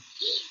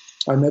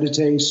 I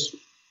meditate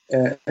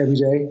every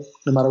day,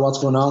 no matter what's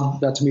going on.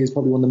 That to me is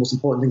probably one of the most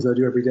important things I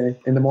do every day.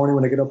 In the morning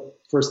when I get up,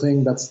 first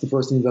thing, that's the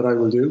first thing that I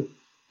will do,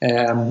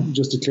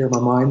 just to clear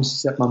my mind,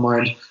 set my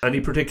mind.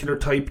 Any particular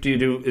type do you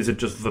do? Is it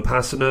just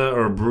Vipassana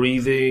or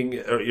breathing?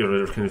 Or,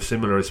 they're kind of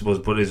similar, I suppose.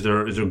 But is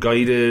there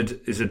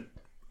guided? Is it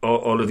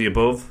all of the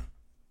above?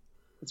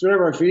 It's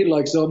whatever I feel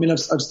like. So, I mean, I've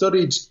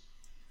studied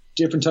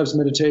different types of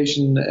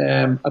meditation.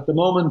 At the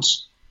moment,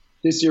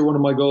 this year, one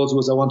of my goals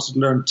was I wanted to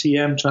learn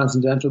TM,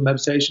 Transcendental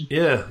Meditation.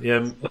 Yeah.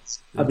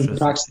 I've been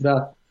practicing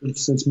that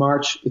since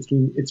March.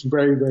 It's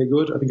very, very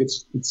good. I think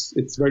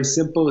it's very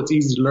simple. It's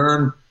easy to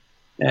learn.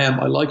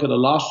 I like it a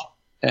lot.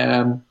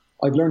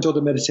 I've learned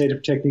other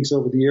meditative techniques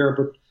over the year,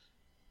 but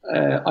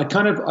I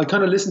kind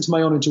of listen to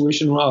my own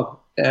intuition, Rob,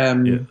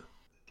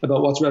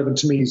 about what's relevant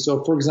to me.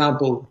 So, for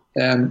example,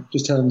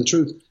 just telling the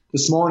truth,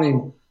 this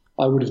morning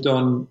I would have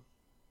done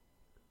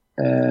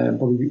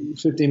probably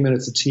 15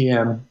 minutes of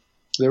TM.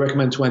 They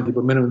recommend 20,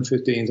 but minimum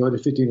 15. So I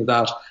did 15 of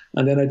that.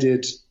 And then I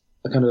did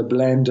a kind of a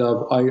blend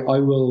of, I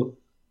will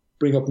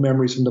bring up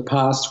memories from the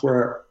past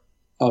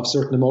of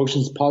certain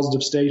emotions,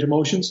 positive state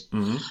emotions.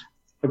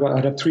 Mm-hmm.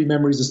 I'd have 3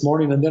 memories this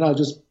morning, and then I'll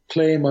just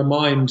play in my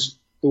mind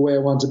the way I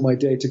wanted my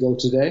day to go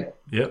today.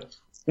 Yeah.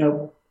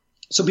 Now,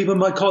 some people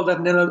might call that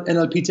an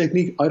NLP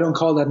technique. I don't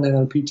call that an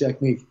NLP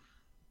technique.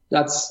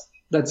 That's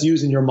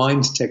using your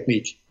mind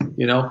technique,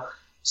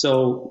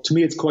 So to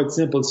me, it's quite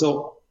simple.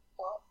 So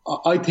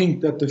I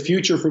think that the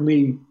future for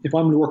me, if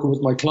I'm working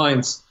with my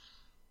clients,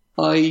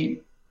 I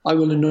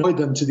will annoy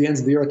them to the ends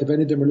of the earth. If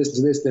any of them are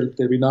listening to this,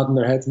 they'll be nodding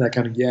their heads and that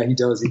kind of, yeah, he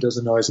does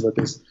annoy us about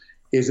this,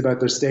 is about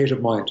their state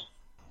of mind.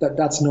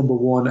 That's number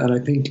one. And I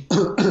think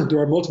there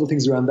are multiple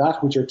things around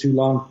that, which are too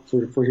long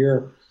for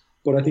here.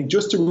 But I think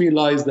just to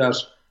realize that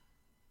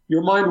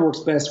your mind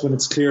works best when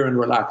it's clear and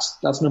relaxed.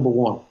 That's number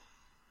one.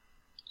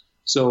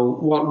 So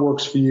what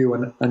works for you?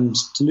 And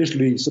to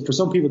literally, so for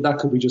some people, that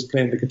could be just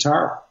playing the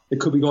guitar.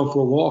 It could be going for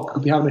a walk. It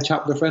could be having a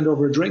chat with a friend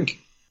over a drink.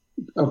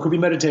 Or it could be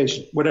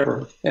meditation,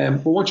 whatever.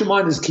 But once your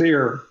mind is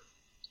clear,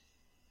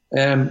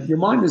 your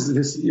mind is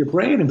this, your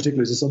brain in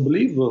particular is this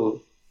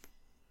unbelievable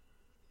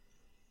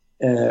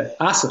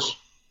asset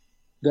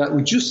that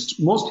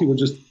most people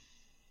just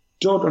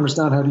don't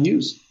understand how to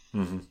use.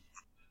 Mm-hmm.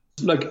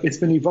 Like, it's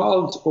been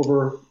evolved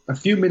over a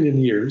few million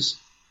years,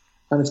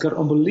 and it's got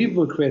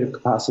unbelievable creative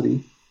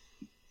capacity,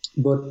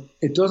 but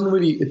it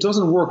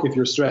doesn't work if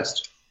you're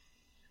stressed.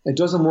 It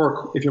doesn't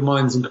work if your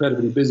mind's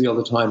incredibly busy all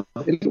the time.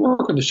 It'll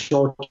work in the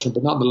short term,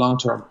 but not in the long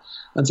term.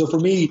 And so for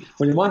me,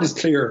 when your mind is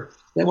clear,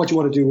 then what you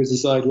want to do is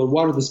decide, well,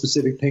 what are the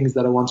specific things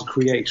that I want to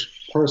create,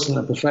 personal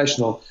and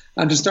professional,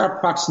 and to start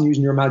practicing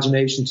using your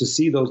imagination to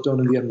see those done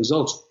in the end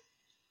result.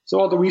 So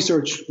all the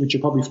research, which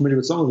you're probably familiar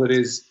with some of it,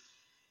 is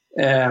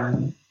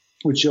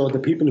which show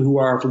that people who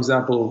are, for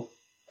example,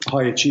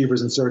 high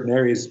achievers in certain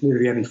areas,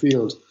 literally any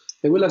field,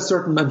 they will have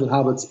certain mental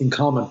habits in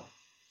common.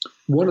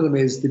 One of them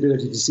is the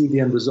ability to see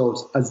the end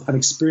result and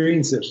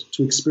experience it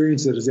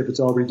as if it's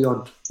already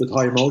done with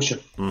high emotion.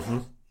 Mm-hmm.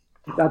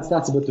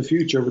 That's about the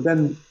future. But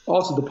then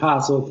also the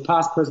past. So the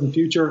past, present,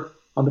 future.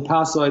 On the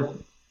past side,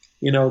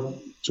 to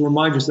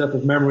remind yourself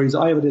of memories.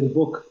 I have a little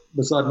book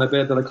beside my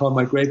bed that I call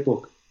my great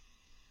book.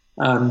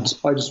 And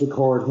I just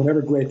record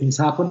whenever great things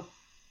happen,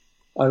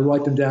 I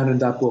write them down in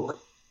that book.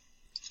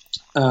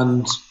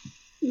 And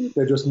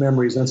they're just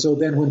memories. And so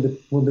then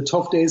when the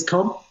tough days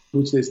come,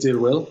 which they still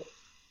will,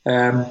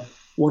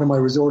 one of my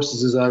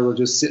resources is I will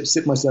just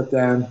sit myself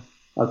down,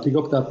 I'll pick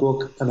up that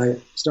book, and I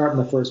start on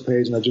the first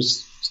page, and I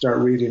just start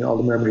reading all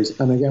the memories.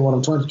 And again, what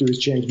I'm trying to do is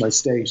change my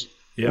state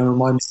and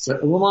remind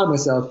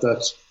myself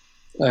that,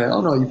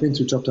 no, you've been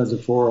through tough times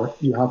before,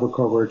 you have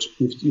recovered,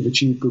 you've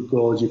achieved good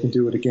goals, you can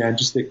do it again,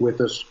 just stick with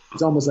it.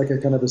 It's almost like a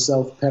kind of a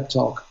self-pep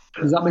talk.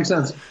 Does that make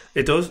sense?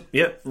 It does,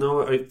 yeah.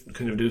 No, I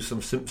kind of do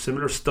some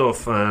similar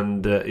stuff,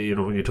 and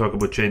when you talk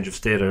about change of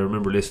state, I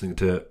remember listening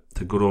to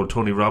good old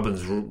Tony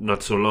Robbins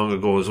not so long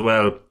ago as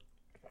well,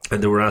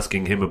 and they were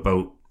asking him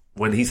about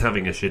when he's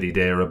having a shitty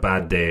day or a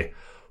bad day,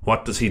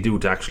 what does he do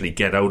to actually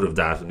get out of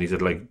that? And he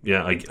said,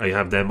 I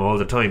have them all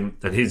the time.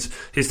 And his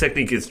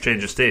technique is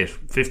change of state.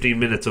 15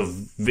 minutes of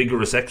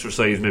vigorous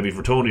exercise, maybe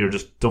for Tony, or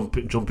just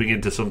jumping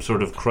into some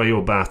sort of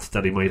cryo bath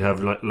that he might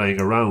have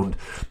lying around.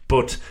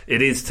 But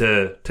it is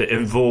to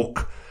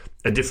invoke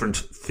a different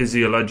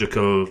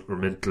physiological or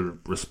mental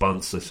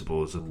response, I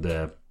suppose. And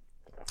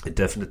it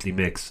definitely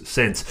makes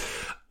sense.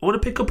 I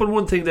want to pick up on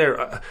one thing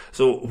there.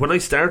 So when I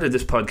started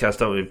this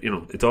podcast out,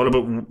 it's all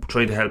about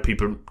trying to help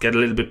people get a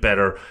little bit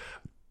better.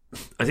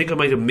 I think I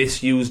might have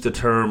misused the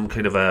term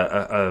kind of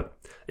a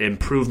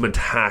improvement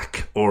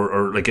hack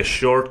or like a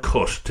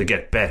shortcut to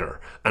get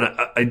better. And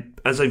I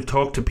as I've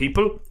talked to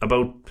people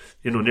about,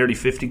 nearly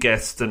 50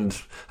 guests and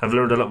have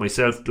learned a lot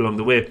myself along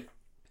the way,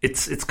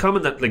 it's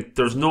common that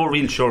there's no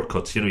real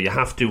shortcuts. You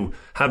have to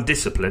have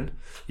discipline,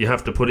 you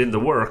have to put in the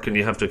work, and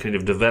you have to kind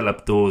of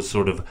develop those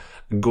sort of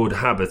good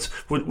habits.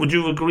 Would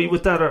you agree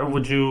with that, or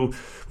would you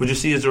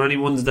see, is there any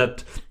ones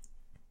that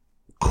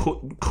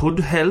could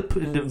help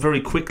very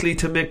quickly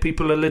to make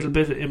people a little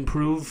bit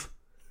improve?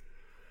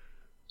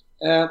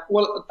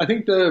 Well, I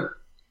think the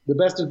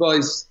best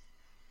advice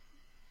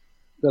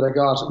that I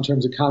got in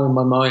terms of calming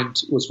my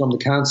mind was from the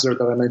counsellor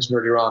that I mentioned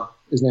earlier on.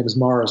 His name is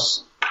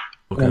Morris.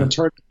 Okay. And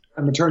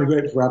I'm eternally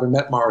grateful for having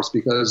met Morris,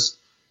 because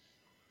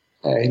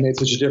he made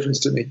such a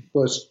difference to me.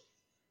 But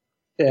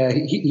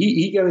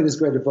he gave me this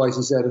great advice.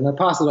 He said, and I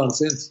passed it on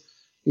since.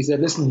 He said,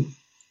 listen,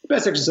 the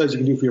best exercise you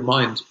can do for your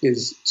mind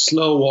is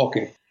slow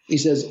walking. He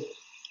says,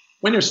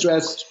 when you're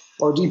stressed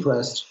or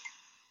depressed,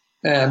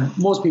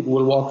 most people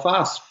will walk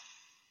fast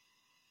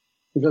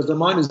because their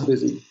mind is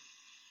busy.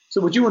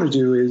 So what you want to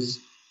do is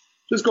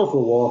just go for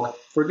a walk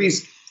for at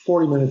least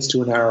 40 minutes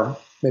to an hour,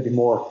 maybe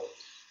more.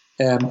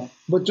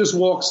 But just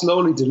walk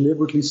slowly,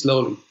 deliberately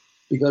slowly,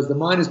 because the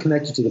mind is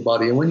connected to the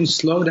body. And when you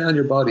slow down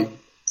your body,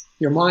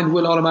 your mind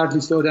will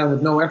automatically slow down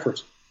with no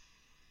effort.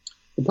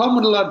 The problem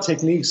with a lot of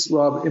techniques,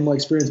 Rob, in my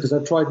experience, because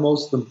I've tried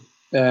most of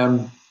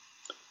them,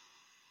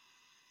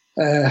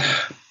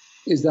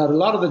 is that a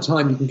lot of the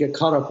time you can get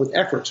caught up with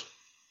effort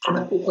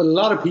a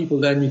lot of people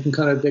then they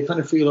kind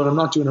of feel, oh, I'm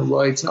not doing it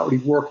right, it's not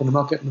really working, I'm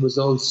not getting the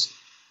results.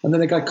 And then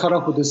they got caught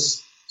up with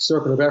this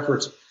circle of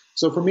effort.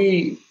 So for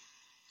me,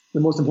 the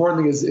most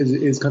important thing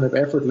is kind of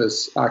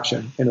effortless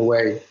action in a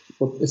way.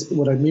 But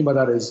what I mean by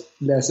that is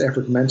less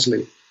effort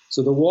mentally.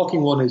 So the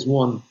walking one is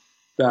one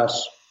that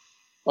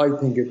I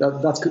think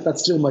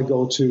that's still my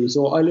go-to.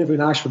 So I live in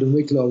Ashford and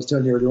Wicklow, I was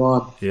telling you earlier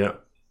on. Yeah.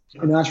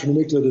 In Ashford and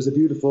Wicklow, there's a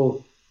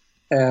beautiful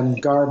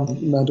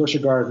garden, Mount Usher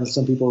Gardens.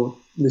 Some people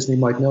listening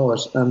might know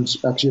it. And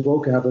actually,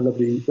 Avoca have a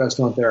lovely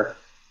restaurant there.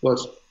 But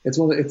it's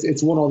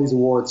won all these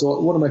awards. So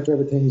one of my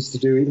favorite things to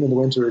do, even in the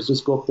winter, is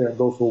just go up there and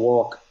go for a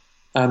walk.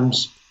 And,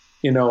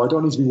 I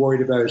don't need to be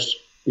worried about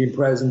being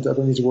present. I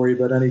don't need to worry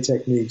about any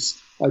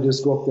techniques. I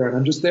just go up there and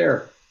I'm just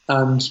there.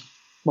 And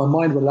my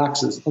mind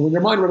relaxes. And when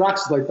your mind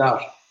relaxes like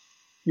that,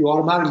 you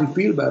automatically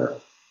feel better.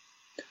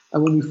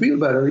 And when you feel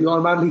better, you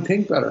automatically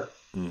think better.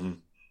 Mm-hmm.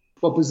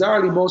 But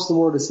bizarrely, most of the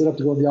world is set up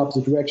to go in the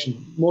opposite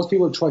direction. Most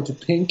people try to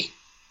think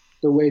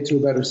their way to a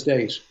better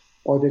state,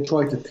 or they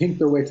try to think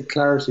their way to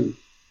clarity,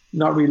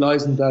 not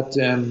realizing that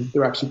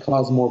they're actually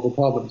causing more of a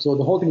problem. So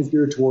the whole thing is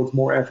geared towards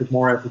more effort,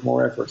 more effort,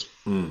 more effort.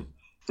 Mm.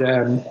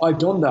 I've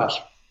done that.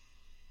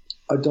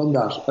 I've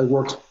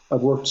worked, and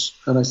I've worked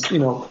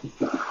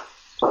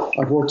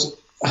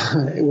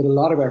with a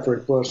lot of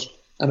effort.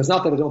 And it's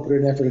not that I don't put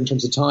in effort in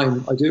terms of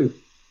time. I do.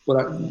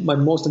 But my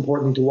most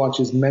important thing to watch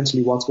is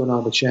mentally what's going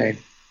on with Shane.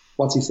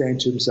 What's he saying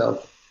to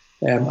himself?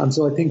 And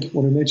so I think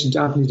when we mentioned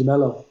Anthony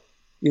DeMello,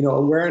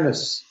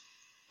 awareness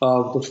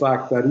of the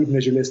fact that even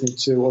as you're listening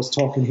to us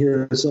talking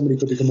here, somebody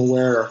could become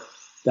aware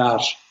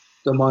that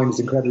their mind is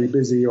incredibly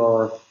busy,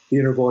 or the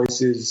inner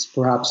voice is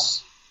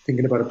perhaps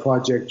thinking about a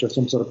project or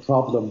some sort of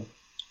problem.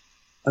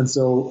 And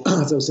so,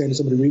 as I was saying to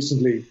somebody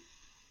recently,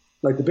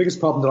 like the biggest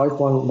problem that I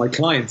find with my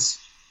clients,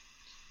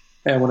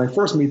 and when I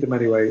first meet them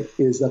anyway,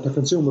 is that they're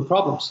consumed with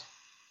problems,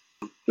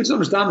 which is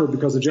understandable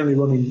because they're generally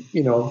running,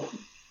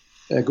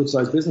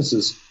 good-sized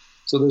businesses.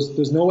 So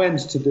there's no end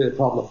to the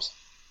problems.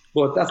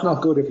 But that's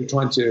not good if you're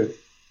trying to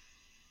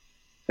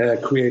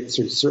create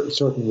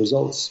certain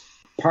results.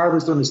 Part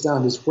of it to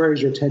understand is, where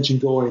is your attention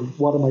going?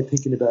 What am I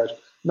thinking about?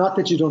 Not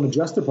that you don't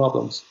address the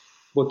problems,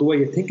 but the way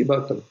you think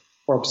about them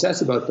or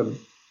obsess about them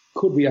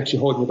could be actually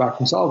holding you back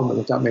from solving them,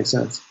 if that makes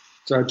sense.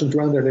 Sorry, I jumped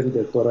around there a little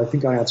bit, but I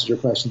think I answered your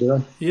question, did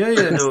I?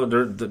 Yeah, no,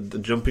 the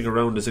jumping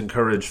around is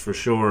encouraged for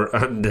sure,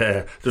 and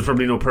there's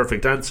probably no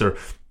perfect answer.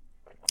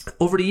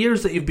 Over the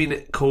years that you've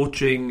been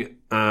coaching,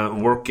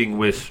 working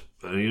with,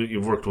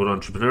 you've worked with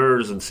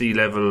entrepreneurs and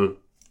C-level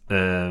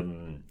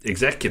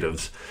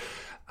executives,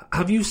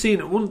 have you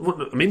seen,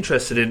 one I'm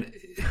interested in,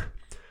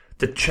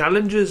 the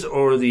challenges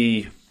or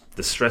the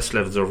stress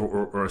levels,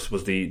 or I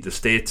suppose the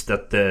states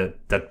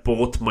that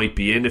both might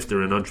be in if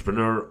they're an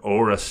entrepreneur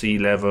or a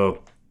C-level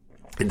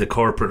in the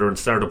corporate or in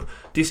startup?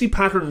 Do you see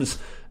patterns,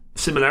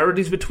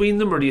 similarities between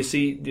them, or do you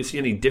see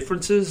any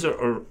differences?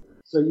 Or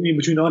so you mean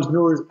between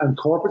entrepreneurs and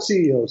corporate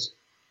CEOs?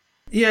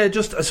 Yeah,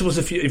 just I suppose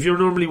if you're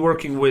normally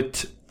working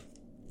with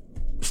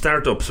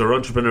startups or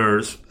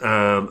entrepreneurs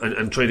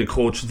and trying to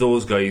coach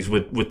those guys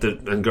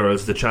and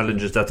girls, the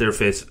challenges that they're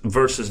faced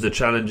versus the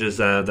challenges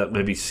that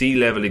maybe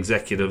C-level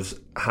executives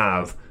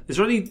have. Is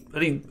there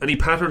any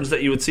patterns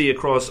that you would see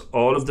across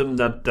all of them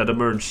that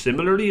emerge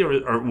similarly,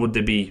 or would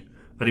they be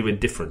anyway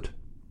different?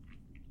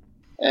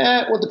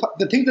 Well,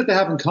 the thing that they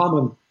have in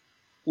common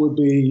would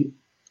be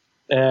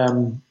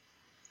the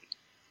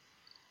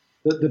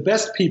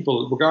best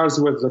people, regardless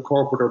of whether they're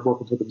corporate or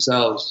working for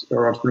themselves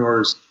or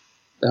entrepreneurs,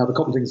 they have a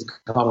couple of things in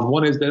common.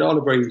 One is they all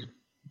have very,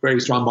 very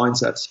strong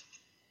mindsets,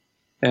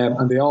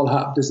 and they all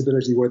have this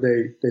ability where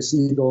they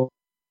see a goal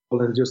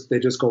and they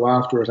just go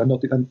after it, and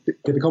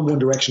they become one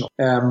directional.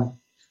 The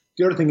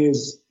other thing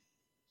is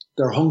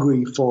they're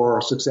hungry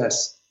for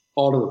success,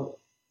 all of them.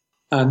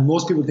 And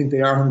most people think they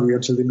are hungry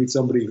until they meet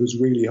somebody who's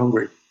really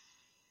hungry.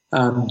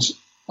 And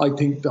I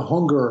think the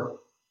hunger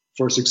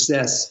for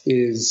success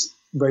is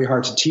very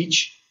hard to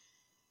teach.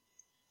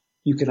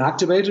 You can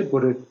activate it,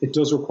 but it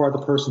does require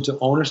the person to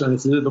own it, and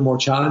it's a little bit more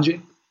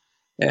challenging.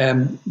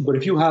 But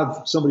if you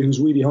have somebody who's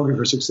really hungry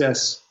for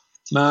success,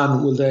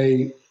 man,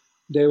 they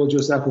will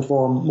just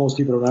outperform most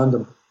people around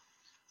them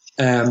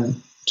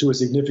to a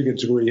significant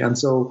degree. And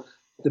so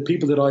the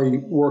people that I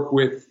work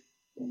with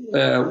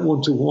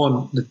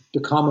one-to-one, the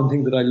common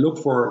thing that I look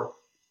for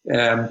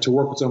to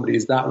work with somebody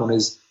is that one,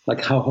 is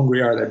like, how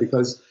hungry are they?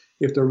 Because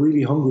if they're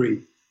really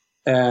hungry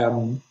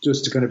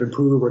just to kind of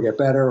improve or get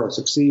better or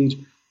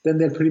succeed, then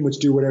they'll pretty much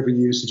do whatever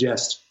you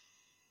suggest.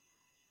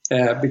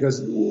 Because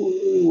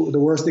the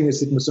worst thing is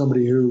sitting with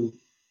somebody who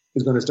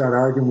is going to start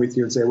arguing with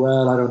you and say,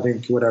 well, I don't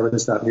think whatever,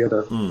 this, that, and the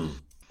other. Mm.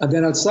 And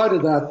then outside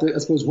of that, I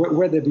suppose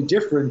where they'd be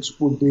different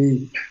would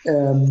be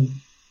on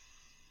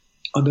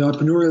the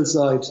entrepreneurial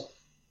side.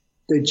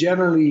 They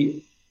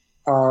generally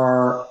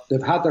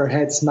they've had their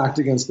head smacked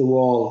against the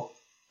wall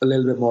a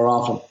little bit more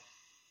often,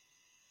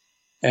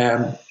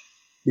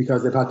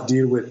 because they've had to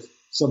deal with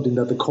something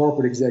that the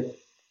corporate exec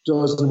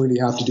doesn't really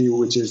have to deal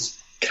with, which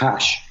is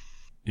cash.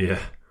 Yeah.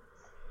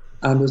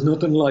 And there's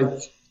nothing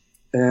like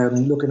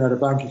looking at a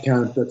bank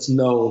account that's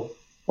low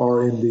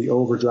or in the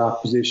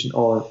overdraft position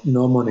or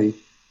no money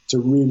to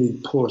really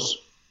put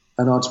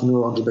an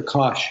entrepreneur under the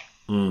cosh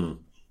and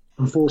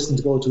force them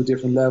to go to a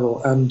different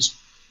level. And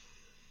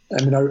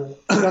I mean,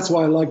 that's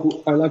why I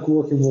like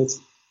working with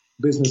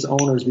business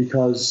owners,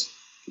 because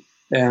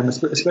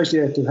especially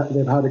if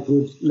they've had a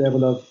good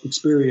level of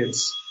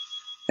experience,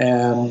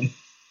 because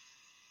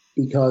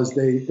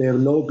they have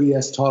low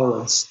BS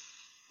tolerance,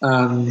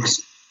 and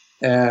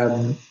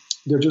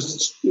they're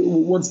just,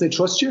 once they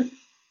trust you,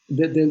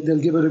 they'll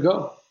give it a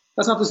go.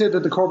 That's not to say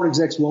that the corporate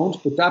execs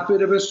won't, but that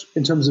bit of it,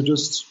 in terms of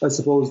just, I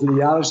suppose, the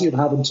reality of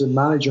having to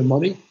manage your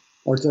money,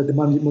 or to the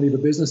money of a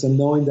business, and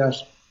knowing that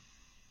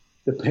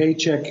the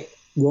paycheck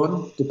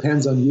run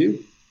depends on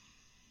you,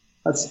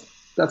 that's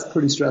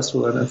pretty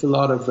stressful, and it's a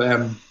lot of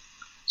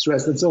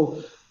stress. And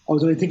so I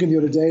was only thinking the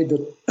other day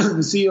that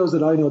the CEOs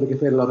that I know that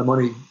get paid a lot of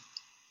money,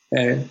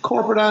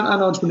 corporate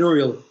and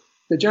entrepreneurial,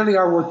 they generally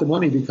are worth the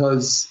money,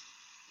 because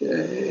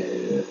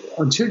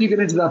until you get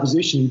into that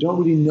position, you don't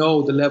really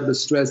know the level of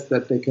stress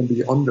that they can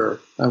be under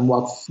and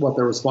what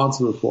they're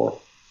responsible for.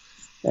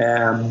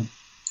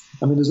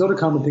 I mean, there's other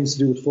common things to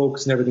do with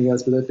focus and everything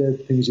else, but they're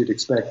things you'd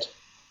expect.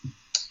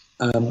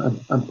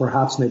 And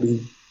perhaps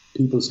maybe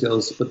people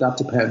skills, but that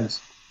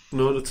depends.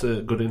 No, that's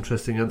a good,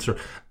 interesting answer.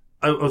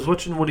 I was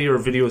watching one of your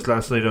videos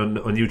last night on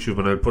YouTube,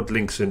 and I'll put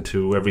links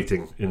into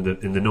everything in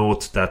the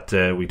notes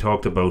that we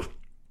talked about.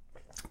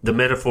 The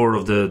metaphor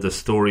of the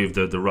story of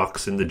the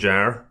rocks in the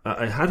jar.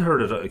 I had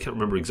heard it, I can't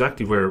remember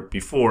exactly where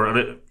before,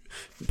 and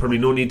probably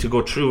no need to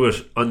go through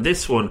it on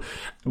this one,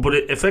 but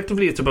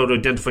effectively it's about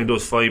identifying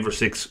those 5 or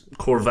 6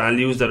 core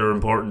values that are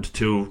important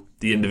to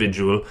the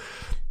individual.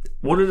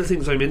 One of the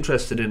things I'm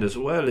interested in as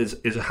well is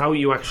how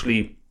you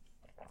actually,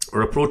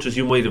 or approaches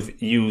you might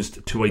have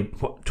used to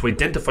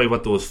identify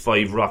what those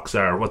 5 rocks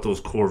are, what those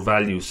core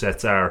value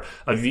sets are.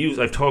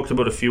 I've talked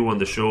about a few on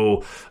the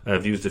show.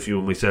 I've used a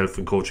few myself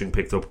in coaching,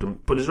 picked up them.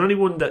 But is there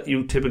anyone that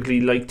you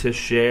typically like to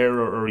share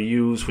or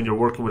use when you're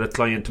working with a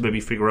client to maybe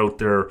figure out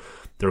their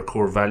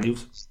core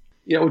values?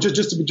 Yeah, well,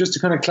 just to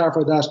kind of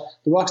clarify that,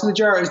 the rocks in the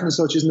jar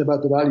isn't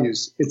about the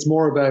values. It's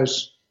more about,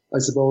 I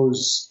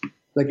suppose,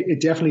 like,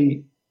 it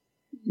definitely,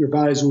 your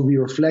values will be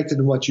reflected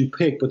in what you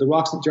pick, but the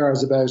rocks in the jar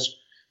is about,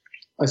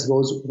 I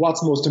suppose,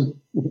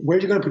 where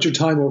are you going to put your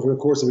time over the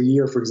course of a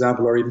year, for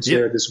example, or even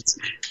share this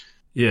week?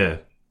 Yeah.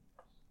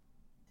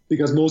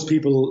 Because most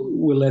people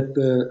will let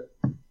the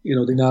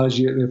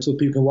analogy, so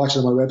people can watch it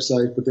on my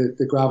website, but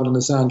the gravel and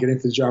the sand get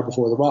into the jar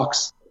before the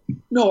rocks.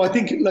 No, I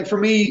think, like, for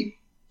me,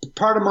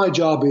 part of my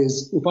job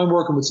is, if I'm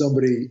working with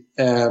somebody,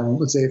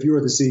 let's say if you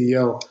were the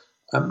CEO,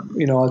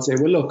 I'd say,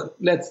 well, look,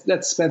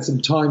 let's spend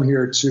some time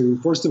here to,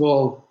 first of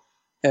all,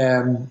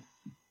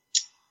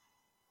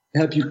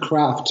 help you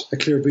craft a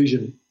clear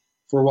vision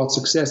for what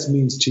success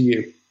means to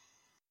you,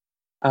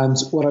 and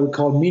what I would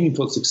call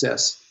meaningful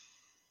success.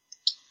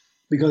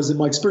 Because in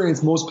my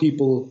experience, most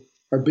people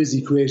are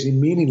busy creating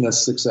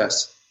meaningless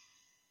success.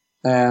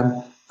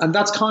 And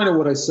that's kind of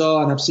what I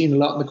saw, and I've seen a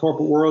lot in the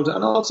corporate world,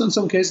 and also in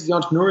some cases the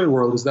entrepreneurial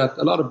world, is that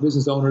a lot of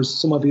business owners,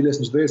 some might be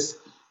listening to this,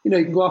 you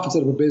can go off and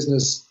set up a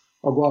business,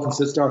 or go off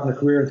and start a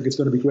career and think it's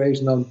going to be great,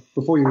 and then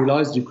before you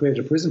realise it, you've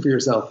created a prison for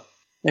yourself.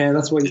 And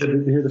that's why you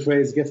hear the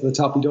phrase, get to the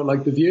top, you don't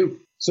like the view.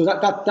 So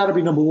that'll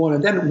be number one.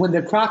 And then when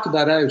they've crafted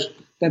that out,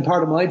 then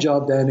part of my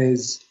job then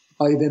is,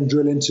 I then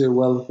drill into,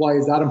 well, why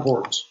is that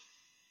important?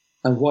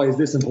 And why is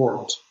this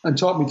important? And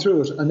talk me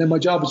through it. And then my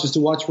job is just to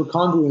watch for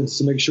congruence,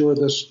 to make sure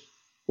that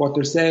what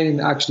they're saying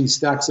actually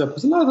stacks up.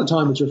 Because a lot of the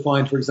time what you'll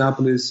find, for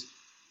example, is,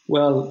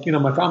 well,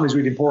 my family's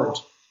really important.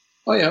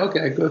 Oh yeah,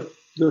 okay, good.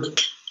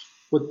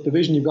 But the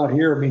vision you've got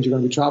here means you're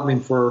going to be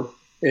traveling for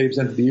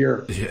 80% of the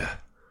year. Yeah.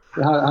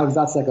 How does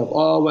that stack up?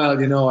 Oh, well, I'm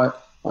going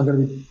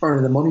to be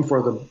earning the money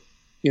for them,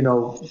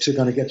 to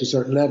kind of get to a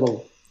certain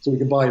level so we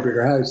can buy a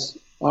bigger house.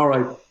 All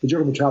right, but you're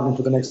going to be traveling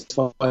for the next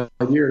 5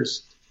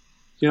 years.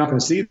 You're not going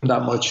to see them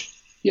that much.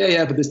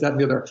 Yeah, but this, that,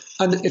 and the other.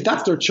 And if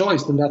that's their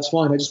choice, then that's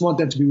fine. I just want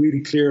them to be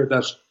really clear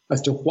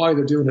as to why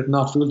they're doing it, and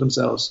not fool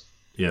themselves.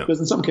 Yeah. Because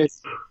in some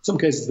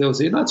cases they'll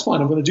say, no, that's fine,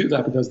 I'm going to do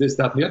that because this,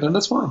 that, and the other, and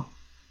that's fine.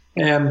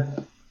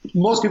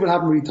 Most people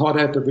haven't really thought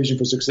out their vision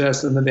for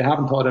success, and then they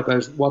haven't thought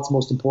about what's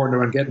most important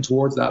around getting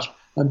towards that.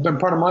 And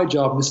part of my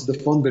job, and this is the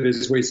fun bit,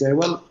 is where you say,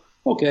 well,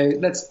 okay,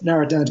 let's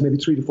narrow it down to maybe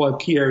 3 to 5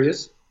 key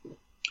areas,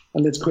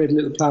 and let's create a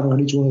little plan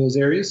around each one of those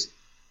areas.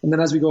 And then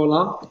as we go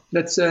along,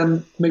 let's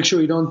make sure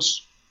you don't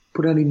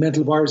put any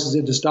mental viruses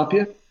in to stop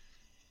you.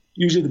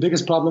 Usually the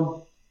biggest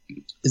problem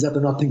is that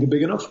they're not thinking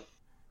big enough.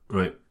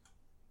 Right.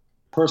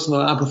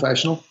 Personal and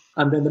professional.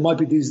 And then there might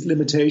be these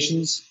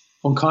limitations,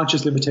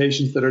 unconscious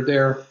limitations, that are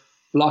there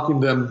blocking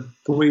them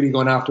from really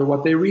going after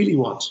what they really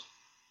want.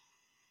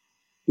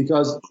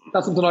 Because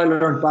that's something I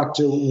learned back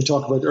to when we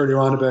talked about earlier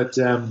on about,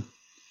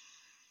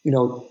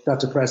 that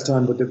depressed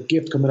time. But the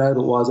gift coming out of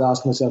it was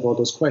asking myself all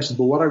those questions.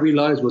 But what I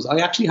realized was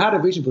I actually had a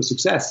vision for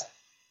success,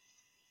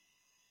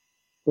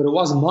 but it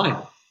wasn't mine.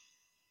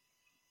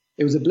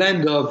 It was a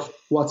blend of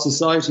what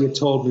society had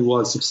told me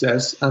was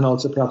success, and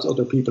also perhaps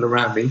other people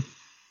around me.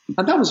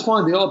 And that was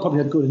fine. They all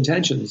probably had good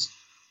intentions,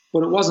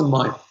 but it wasn't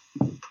mine.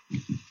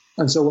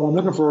 And so what I'm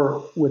looking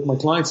for with my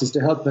clients is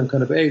to help them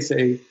kind of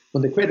say,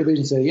 when they create a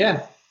vision, say,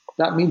 yeah,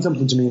 that means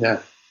something to me now.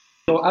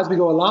 So as we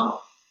go along,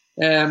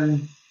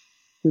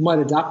 we might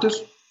adapt it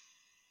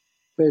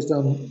based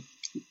on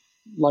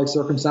life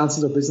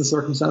circumstances or business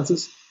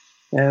circumstances.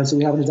 And so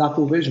we have an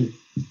adaptable vision.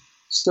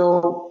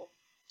 So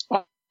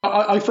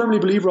I firmly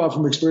believe, Rob,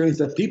 from experience,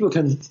 that people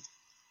can,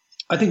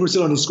 I think we're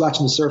still only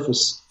scratching the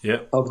surface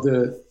of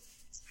the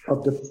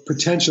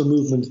potential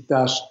movement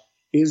that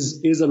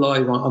is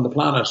alive on the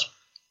planet.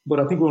 But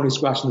I think we're only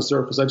scratching the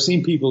surface. I've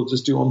seen people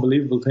just do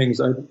unbelievable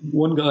things.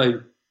 One guy,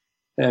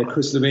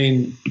 Chris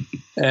Levine,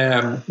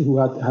 who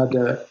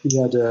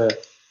had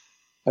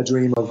a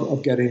dream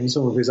of getting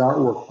some of his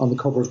artwork on the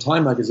cover of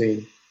Time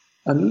magazine,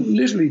 and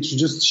literally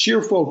just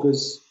sheer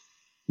focus,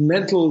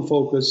 mental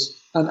focus,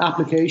 and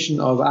application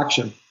of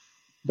action,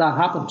 that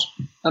happened.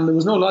 And there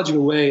was no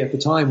logical way at the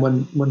time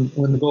when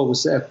the goal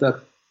was set that,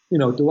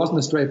 there wasn't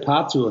a straight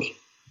path to it.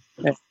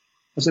 And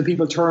so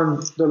people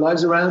turn their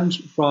lives around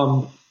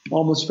from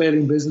almost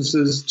failing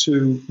businesses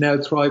to now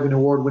thriving,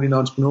 award-winning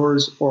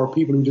entrepreneurs, or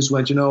people who just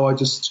went, I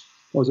was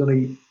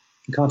only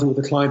in contact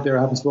with a client there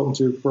I haven't spoken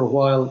to for a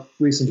while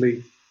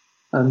recently,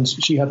 and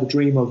she had the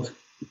dream of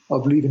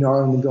leaving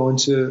Ireland and going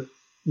to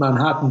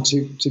Manhattan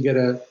to get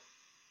a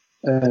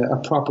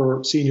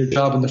proper senior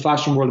job in the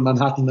fashion world in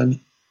Manhattan, and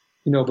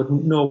but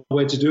no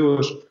way to do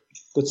it,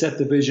 but set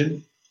the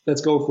vision,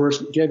 let's go for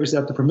it, gave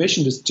herself the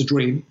permission to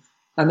dream,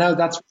 and now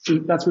that's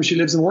where she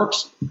lives and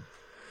works.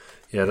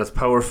 Yeah, that's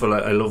powerful.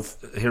 I love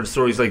hearing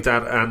stories like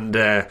that.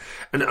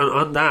 And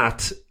on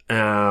that,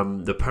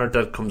 the part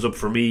that comes up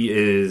for me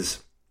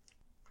is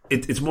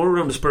it's more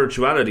around the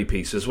spirituality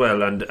piece as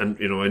well. And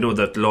I know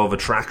that law of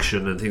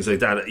attraction and things like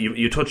that.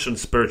 You touched on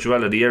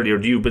spirituality earlier.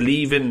 Do you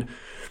believe in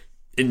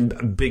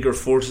bigger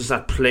forces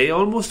at play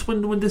almost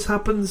when this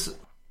happens?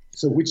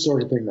 So which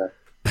sort of thing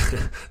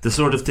there? The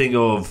sort of thing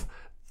of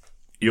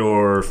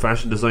your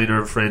fashion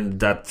designer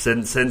friend that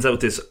sends out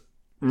this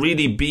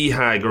really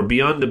BHAG or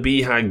beyond the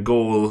BHAG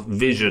goal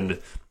vision,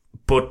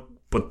 but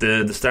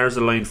the stars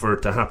align for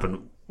it to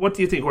happen. What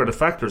do you think were the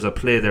factors at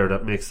play there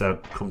that makes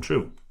that come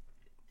true?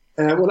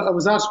 Well, I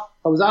was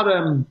at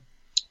a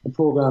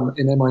program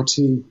in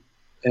MIT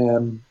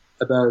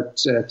about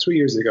 3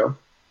 years ago,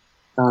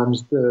 and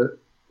it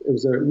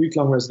was a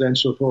week-long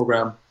residential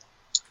program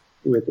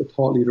with a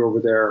thought leader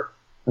over there,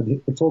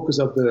 and the focus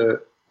of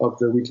the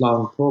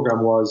week-long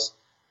program was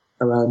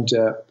around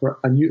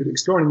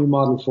exploring a new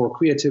model for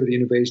creativity,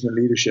 innovation, and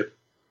leadership,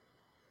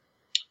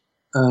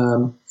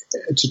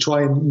 to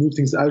try and move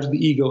things out of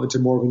the ego into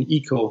more of an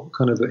eco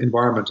kind of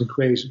environment, and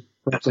create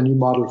perhaps a new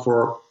model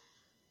for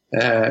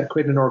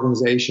creating an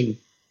organization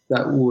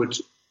that would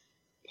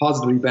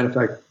positively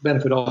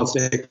benefit all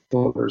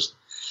stakeholders.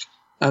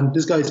 And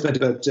this guy spent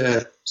about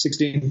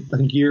 16, I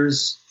think,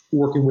 years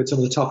working with some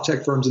of the top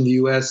tech firms in the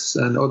US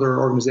and other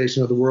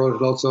organizations of the world.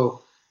 Had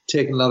also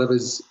taken a lot of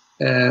his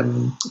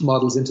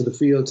models into the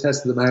field,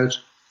 tested them out,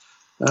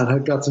 and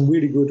had got some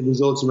really good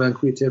results around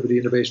creativity,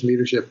 innovation,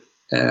 leadership.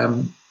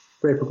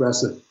 Very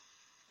progressive.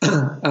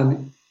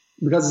 And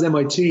because it's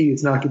MIT,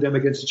 it's an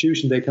academic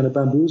institution, they kind of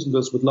bamboozled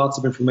us with lots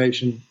of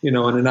information, in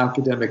an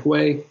academic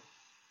way.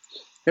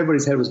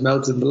 Everybody's head was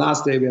melted. And the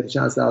last day we had a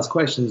chance to ask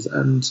questions,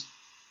 and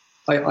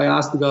I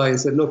asked the guy, I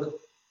said, look,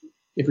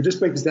 if we just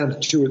break this down to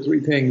 2 or 3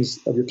 things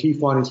of your key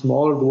findings from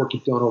all of the work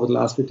you've done over the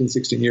last 15,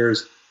 16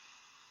 years,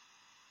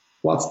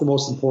 what's the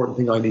most important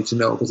thing I need to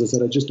know? Because I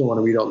said, I just don't want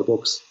to read all the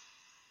books.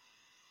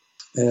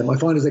 I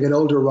find as I get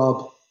older,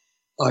 Rob,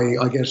 I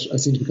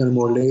seem to be kind of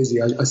more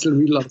lazy. I still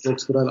read a lot of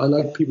books, but I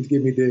like people to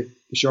give me the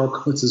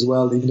shortcuts as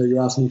well, even though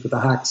you're asking me for the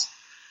hacks.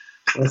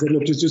 And I said,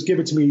 look, just give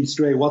it to me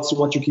straight. What's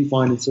your key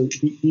findings? So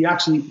he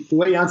actually, the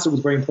way he answered was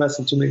very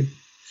impressive to me.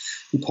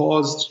 He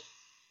paused,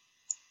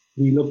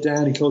 he looked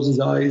down, he closed his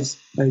eyes,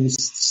 and he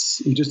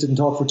just didn't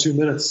talk for 2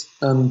 minutes.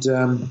 And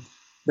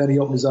then he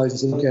opened his eyes and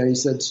said, okay, he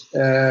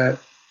said,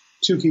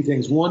 2 key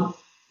things. One,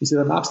 he said,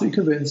 I'm absolutely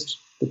convinced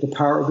that the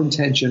power of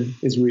intention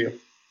is real.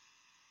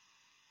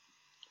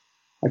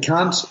 I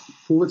can't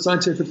prove it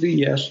scientifically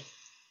yet.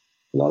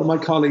 A lot of my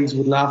colleagues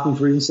would laugh at me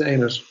for even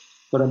saying it,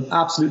 but I'm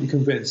absolutely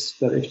convinced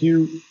that if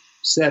you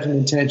set an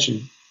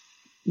intention,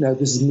 now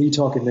this is me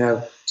talking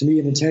now, to me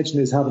an intention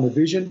is having a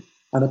vision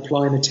and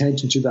applying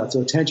attention to that.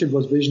 So attention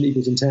plus vision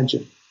equals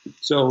intention.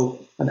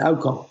 So an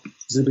outcome.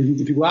 So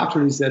if you go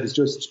after it, he said,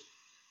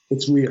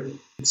 it's real.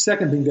 The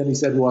second thing then he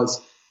said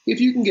was,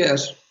 if you can get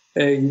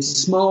a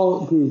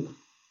small group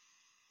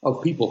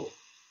of people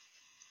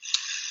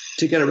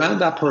to get around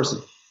that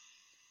person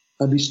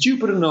and be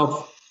stupid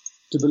enough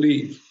to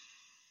believe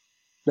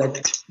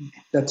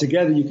that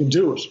together you can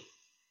do it,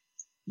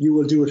 you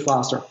will do it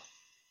faster.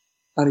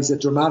 And he said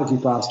dramatically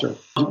faster.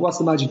 What's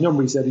the magic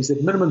number? He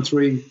said minimum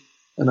 3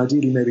 and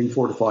ideally maybe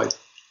 4 to 5.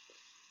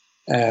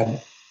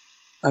 And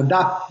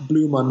that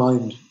blew my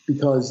mind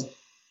because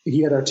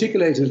he had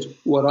articulated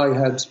what I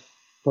had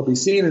probably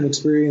seen and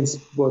experienced,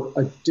 but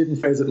I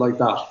didn't phrase it like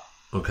that.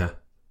 Okay.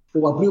 But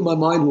what blew my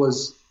mind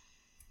was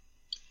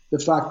the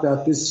fact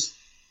that this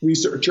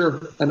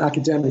researcher and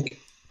academic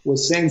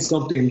was saying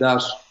something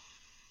that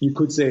you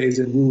could say is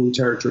in woo-woo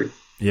territory.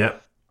 Yeah.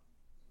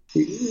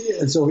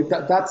 And so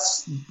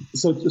that's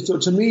so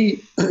to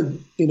me,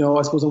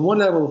 I suppose on one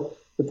level,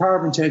 the power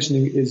of intention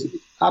is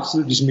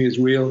absolutely, to me, is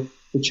real.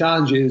 The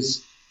challenge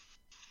is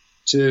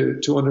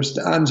to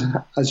understand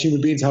as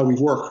human beings how we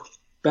work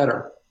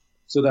better,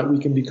 so that we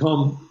can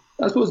become,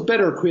 I suppose,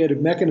 better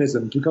creative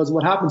mechanisms. Because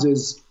what happens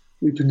is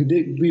we've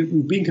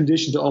been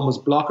conditioned to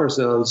almost block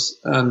ourselves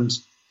and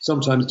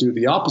sometimes do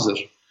the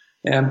opposite.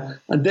 And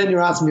then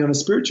you're asking me on a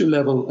spiritual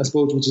level, I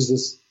suppose, which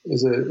is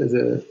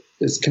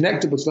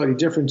connected but slightly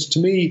different. To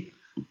me,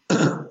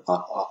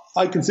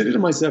 I consider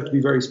myself to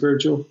be very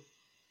spiritual.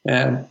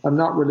 I'm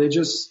not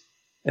religious.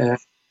 I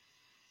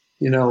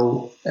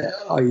do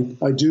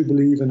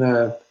believe in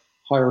a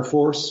higher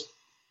force.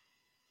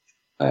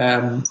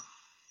 I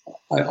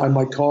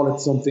might call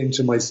it something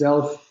to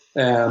myself,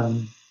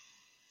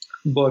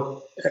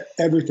 but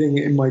everything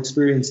in my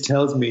experience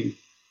tells me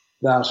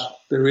that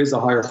there is a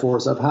higher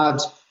force. I've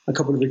had a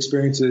couple of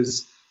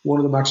experiences. One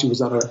of them actually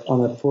was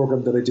on a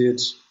program that I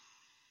did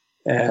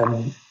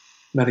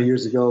many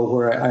years ago,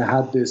 where I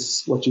had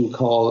this, what you would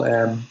call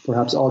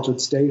perhaps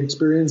altered state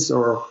experience,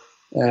 or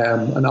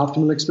an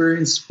optimal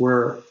experience,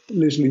 where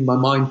literally my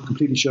mind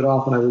completely shut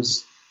off and I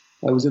was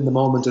in the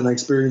moment, and I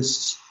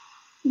experienced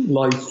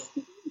life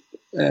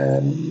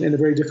in a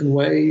very different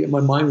way.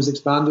 My mind was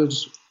expanded,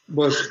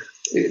 but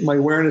my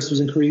awareness was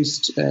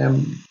increased,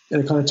 and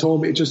it kind of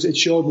told me, it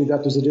showed me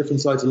that there's a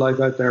different side to life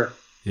out there.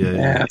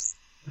 Yeah.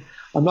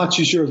 I'm not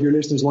too sure if your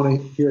listeners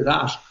want to hear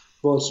that,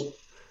 but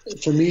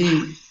for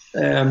me,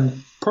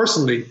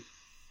 personally,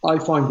 I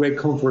find great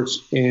comfort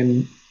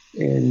in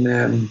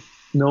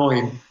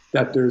knowing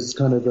that there's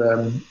kind of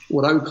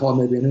what I would call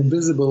maybe an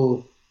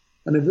invisible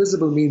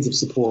means of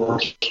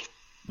support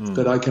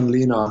that I can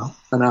lean on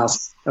and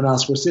ask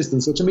for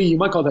assistance. So to me, you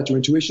might call that your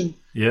intuition.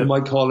 Yeah. You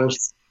might call it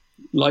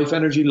life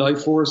energy,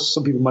 life force.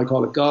 Some people might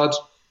call it God,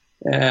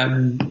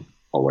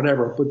 or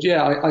whatever. But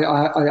yeah,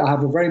 I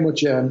have a very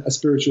much a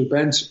spiritual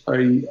bent.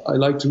 I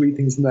like to read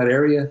things in that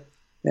area.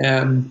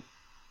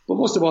 But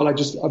most of all, I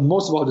just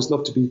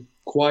love to be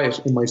quiet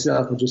in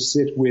myself and just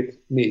sit with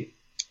me.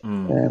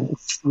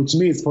 Which to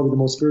me is probably the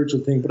most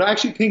spiritual thing. But I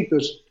actually think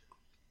that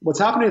what's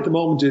happening at the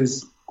moment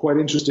is quite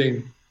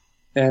interesting.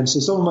 And so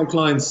some of my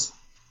clients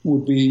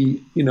would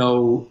be,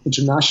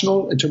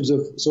 international in terms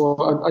of, so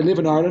I live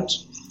in Ireland.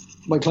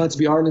 My clients would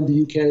be Ireland,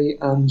 the UK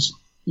and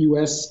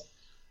US.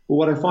 But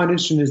what I find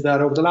interesting is that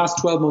over the last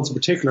 12 months in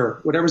particular,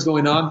 whatever's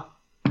going on,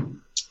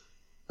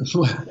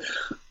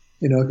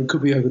 it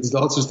could be, there's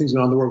lots of things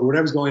going on in the world, but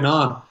whatever's going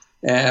on,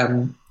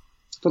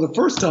 for the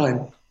first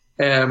time,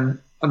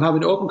 I'm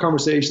having open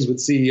conversations with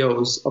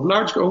CEOs of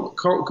large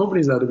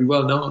companies that would be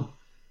well known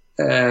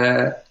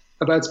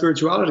about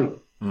spirituality.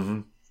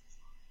 Mm-hmm.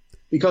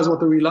 Because what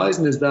they're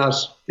realizing is that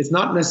it's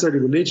not necessarily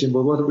religion,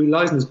 but what they're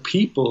realizing is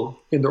people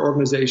in their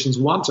organizations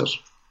want it.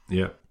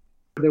 Yeah.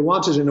 They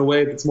want it in a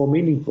way that's more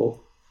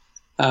meaningful.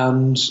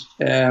 And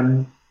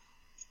because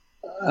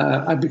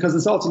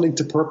it's also linked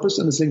to purpose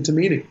and it's linked to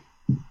meaning.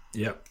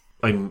 Yeah.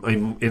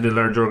 I'm in a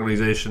large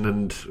organization,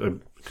 and I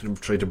kind of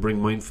tried to bring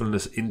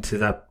mindfulness into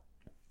that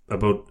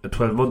about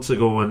 12 months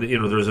ago, and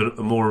there's a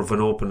more of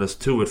an openness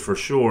to it for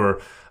sure.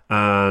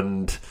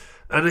 And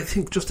I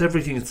think just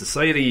everything in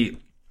society,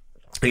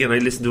 again, I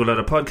listen to a lot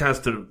of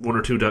podcasts, one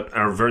or two that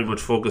are very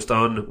much focused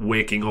on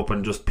waking up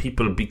and just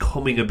people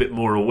becoming a bit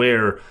more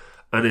aware.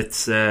 And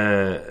it's,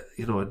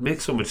 it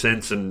makes so much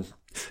sense. And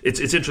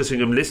it's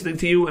interesting. I'm listening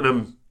to you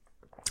and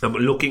I'm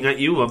looking at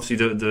you. Obviously,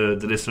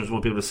 the listeners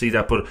won't be able to see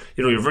that, but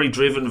you're very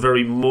driven,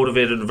 very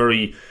motivated, and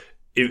very.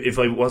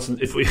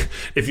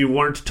 If you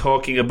weren't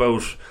talking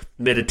about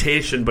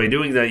meditation by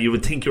doing that, you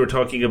would think you were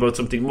talking about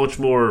something much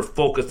more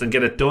focused and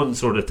get it done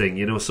sort of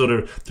thing.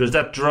 So there's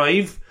that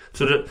drive.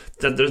 So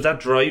that there's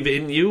that drive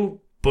in you,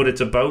 but it's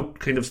about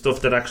kind of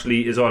stuff that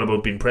actually is all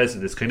about being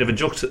present. It's kind of a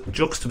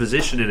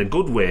juxtaposition in a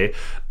good way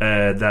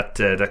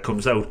that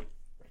comes out,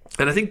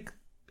 and I think.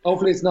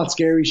 Hopefully it's not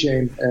scary,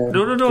 Shane.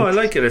 No, I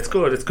like it. It's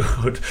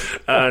good.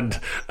 And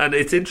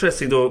it's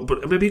interesting though,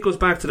 but maybe it goes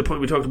back to the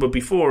point we talked about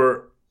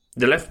before,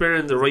 the left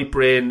brain and the right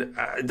brain,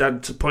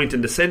 that point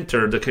in the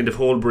centre, the kind of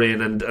whole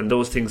brain and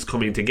those things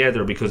coming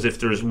together, because if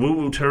there's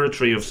woo-woo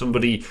territory of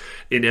somebody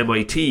in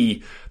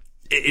MIT,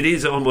 it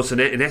is almost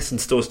in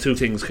essence those two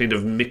things kind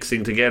of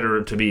mixing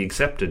together to be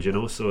accepted,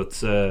 so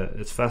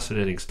it's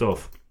fascinating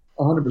stuff.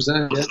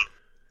 100%,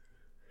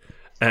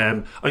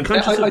 yeah. I'm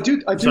conscious I do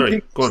sorry,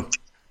 think, go on.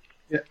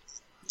 I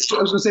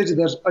was going to say to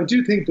that, I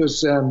do think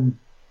that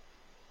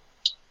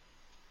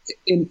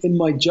in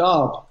my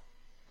job,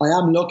 I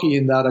am lucky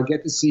in that I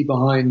get to see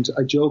behind,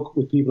 I joke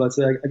with people, I'd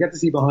say, I get to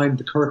see behind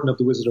the curtain of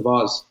The Wizard of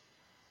Oz.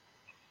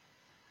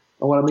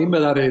 And what I mean by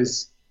that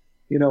is,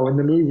 in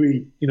the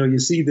movie, you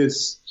see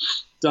this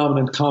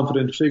dominant,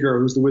 confident figure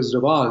who's the Wizard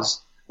of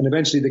Oz. And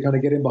eventually they kind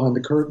of get in behind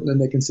the curtain and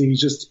they can see he's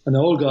just an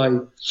old guy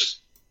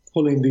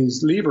pulling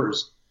these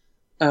levers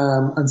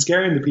and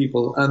scaring the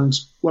people. And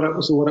what I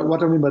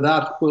mean by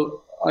that,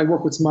 well, I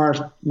work with smart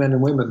men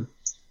and women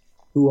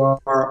who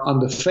are on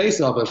the face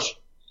of it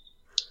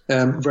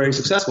very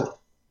successful.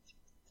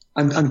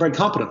 and very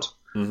competent.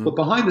 Mm-hmm. But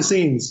behind the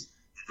scenes,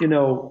 you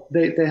know,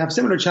 they have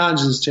similar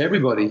challenges to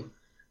everybody.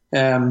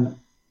 And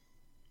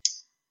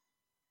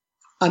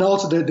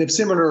also they have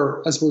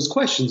similar, I suppose,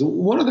 questions.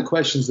 One of the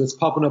questions that's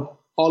popping up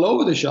all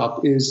over the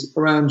shop is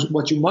around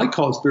what you might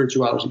call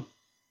spirituality.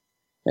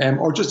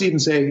 Or just even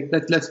say,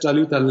 let's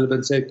dilute that a little bit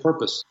and say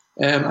purpose.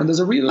 And there's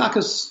a real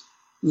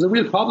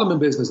problem in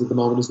business at the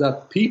moment, is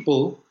that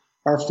people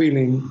are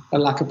feeling a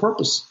lack of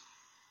purpose.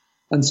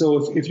 And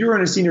so if you're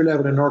in a senior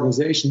level in an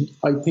organization,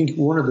 I think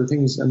one of the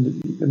things,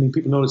 and I mean,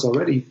 people know this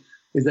already,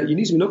 is that you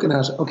need to be looking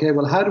at, okay,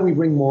 well, how do we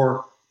bring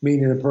more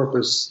meaning and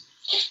purpose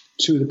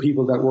to the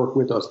people that work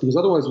with us? Because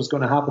otherwise what's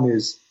going to happen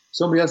is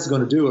somebody else is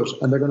going to do it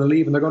and they're going to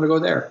leave and they're going to go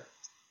there.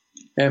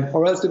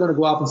 Or else they're going to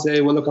go off and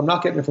say, well, look, I'm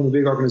not getting it from a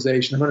big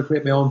organization. I'm going to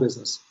create my own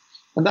business.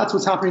 And that's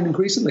what's happening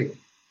increasingly.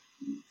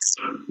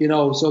 You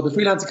know, so the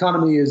freelance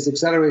economy is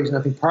accelerating,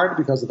 I think,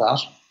 partly because of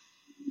that.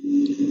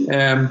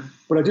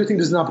 But I do think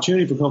there's an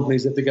opportunity for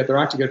companies, if they get their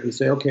act together, to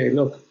say, okay,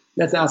 look,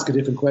 let's ask a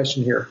different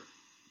question here.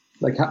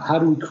 Like, how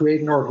do we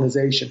create an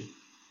organization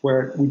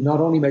where we not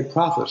only make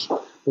profit,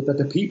 but that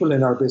the people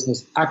in our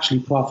business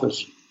actually profit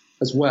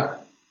as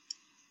well,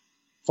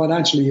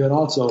 financially and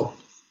also,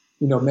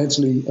 you know,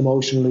 mentally,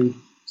 emotionally,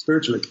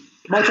 spiritually.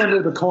 It might sound a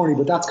little bit corny,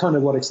 but that's kind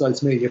of what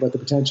excites me about the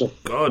potential.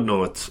 God,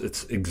 no, it's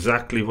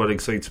exactly what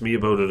excites me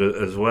about it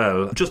as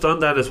well. Just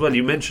on that as well,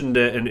 you mentioned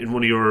in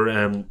one of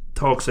your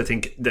talks, I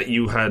think, that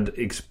you had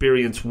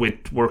experience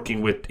with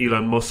working with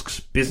Elon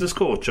Musk's business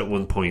coach at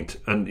one point.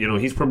 And, you know,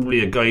 he's probably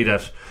a guy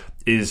that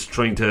is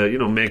trying to, you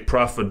know, make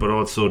profit, but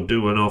also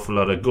do an awful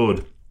lot of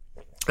good.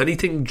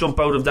 Anything jump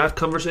out of that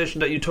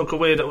conversation that you took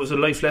away that was a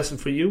life lesson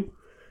for you?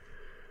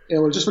 Yeah,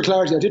 well, just for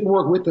clarity, I didn't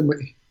work with them.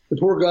 The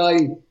poor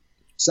guy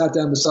sat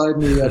down beside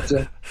me at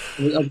I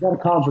was at a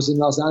conference in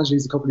Los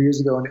Angeles a couple of years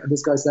ago, and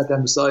this guy sat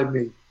down beside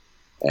me,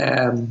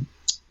 and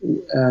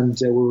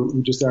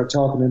we just started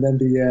talking. And then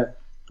the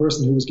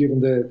person who was giving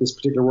this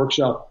particular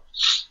workshop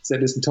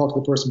said, "Listen, talk to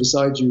the person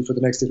beside you for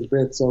the next little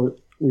bit." So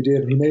we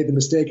did. He made the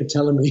mistake of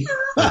telling me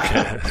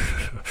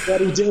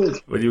what he did.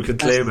 Well, you can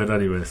claim it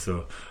anyway.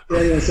 So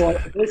yeah. So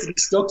I basically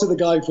stuck to the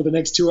guy for the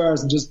next 2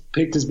 hours and just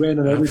picked his brain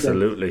on everything.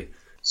 Absolutely.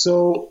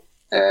 So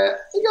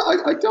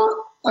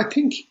I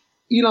think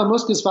Elon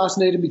Musk is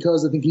fascinating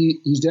because I think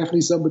he's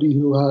definitely somebody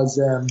who has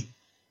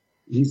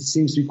he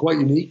seems to be quite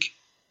unique.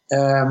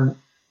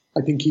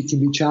 I think he can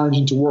be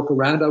challenging to work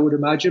around, I would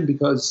imagine,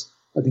 because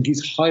I think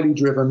he's highly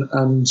driven,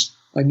 and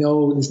I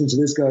know, listening to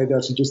this guy,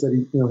 that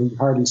he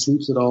hardly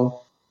sleeps at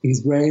all.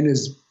 His brain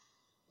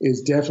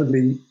is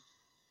definitely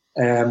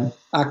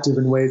active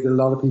in ways that a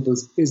lot of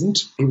people's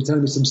isn't. He was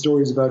telling me some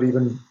stories about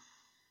even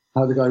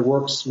how the guy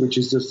works, which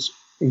is just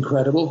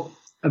incredible,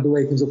 and the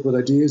way he comes up with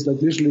ideas.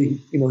 Like, literally,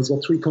 you know, he's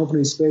got 3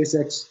 companies: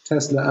 SpaceX,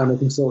 Tesla, and I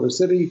think Solar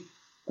City.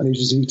 And he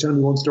was telling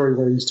me one story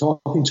where he was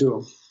talking to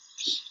him,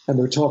 and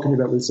they were talking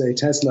about, let's say,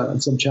 Tesla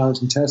and some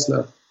challenge in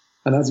Tesla.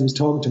 And as he was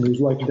talking to him, he was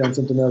writing down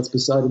something else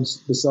beside,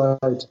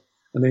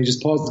 and then he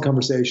just paused the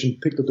conversation,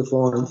 picked up the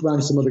phone, and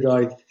rang some other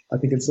guy, I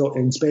think in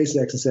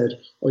SpaceX, and said,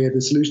 "Oh yeah,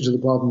 the solution to the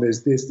problem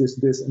is this, this,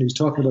 this." And he was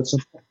talking about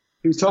some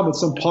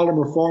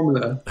polymer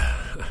formula.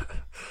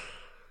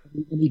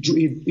 And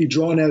he'd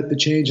drawn out the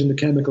change in the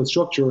chemical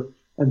structure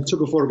and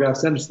took a photograph,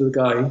 sent it to the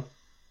guy,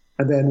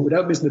 and then,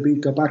 without missing a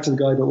beat, got back to the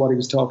guy about what he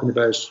was talking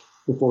about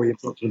before he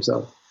interrupted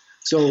himself.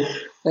 So,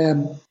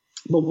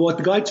 but what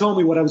the guy told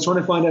me, what I was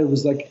trying to find out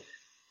was, like,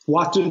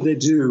 what do they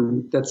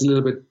do that's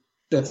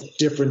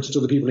different to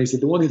the people? And he said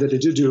the one thing that they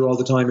do all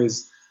the time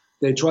is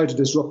they try to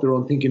disrupt their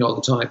own thinking all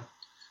the time.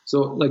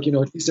 So, like, you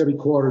know, at least every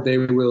quarter they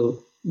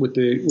will, with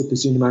the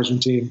senior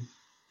management team,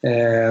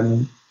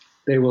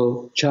 they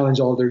will challenge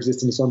all their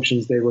existing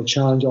assumptions. They will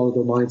challenge all of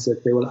their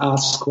mindset. They will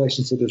ask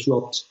questions to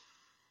disrupt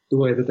the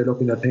way that they're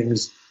looking at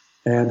things.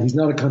 And he's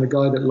not a kind of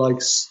guy that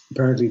likes,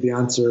 apparently the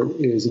answer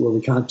is, well,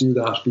 we can't do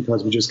that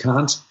because we just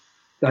can't.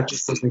 That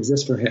just doesn't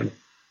exist for him,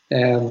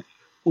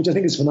 which I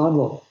think is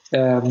phenomenal.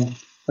 I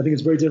think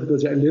it's very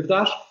difficult to live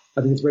that.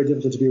 I think it's very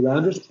difficult to be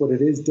around it, but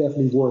it is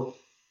definitely worth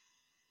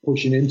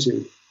pushing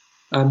into.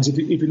 And if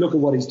you look at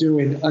what he's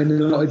doing, I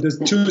know there's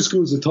 2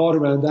 schools of thought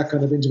around that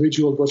kind of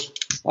individual, but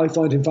I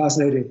find him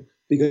fascinating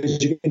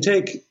because you can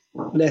take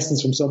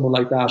lessons from someone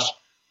like that.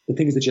 The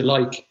things that you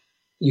like,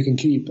 you can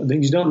keep, and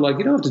things you don't like,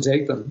 you don't have to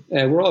take them.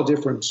 We're all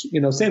different.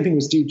 You know, same thing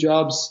with Steve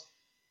Jobs.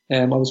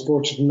 I was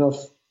fortunate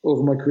enough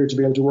over my career to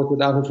be able to work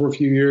with Apple for a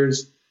few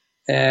years,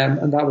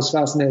 and that was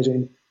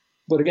fascinating.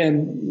 But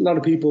again, a lot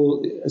of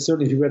people,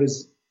 certainly if you read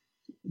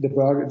the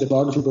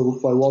biography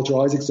by Walter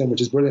Isaacson,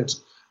 which is brilliant,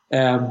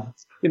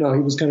 you know,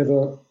 he was kind of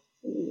a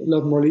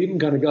love him or leave him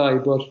kind of guy,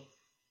 but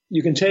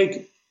you can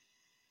take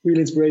real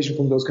inspiration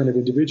from those kind of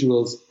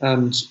individuals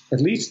and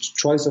at least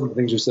try some of the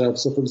things yourself.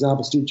 So, for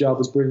example, Steve Jobs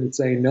was brilliant at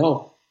saying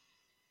no,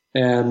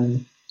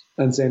 and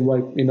saying,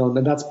 right, you know,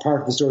 and that's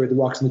part of the story of the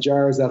rocks in the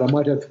jar, is that I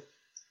might have,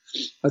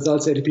 as I'll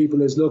say to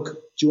people, is, look,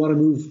 do you want to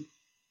move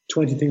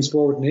 20 things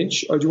forward an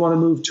inch, or do you want to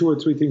move 2 or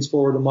 3 things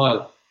forward a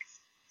mile?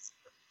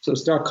 So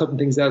start cutting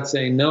things out,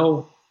 saying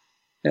no.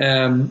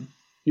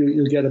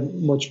 you'll get a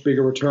much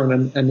bigger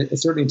return. And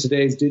certainly in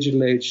today's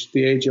digital age,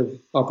 the age of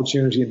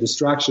opportunity and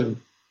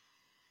distraction,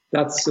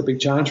 that's a big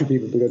challenge for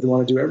people because they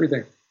want to do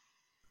everything.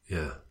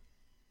 Yeah,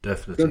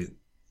 definitely.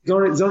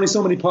 There's only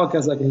so many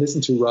podcasts I can listen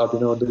to, Rob,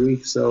 in the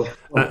week. So,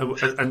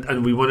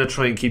 and we want to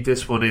try and keep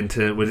this one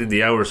within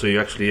the hour, so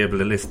you're actually able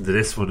to listen to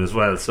this one as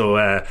well. So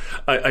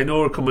I know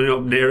we're coming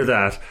up near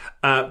that.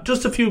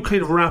 Just a few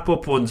kind of wrap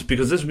up ones,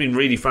 because this has been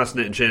really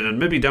fascinating, Shane, and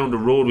maybe down the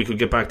road we could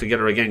get back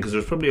together again, because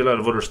there's probably a lot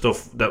of other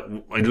stuff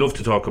that I'd love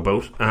to talk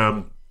about.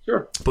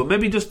 Sure. But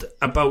maybe just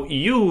about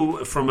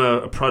you from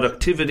a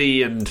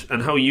productivity and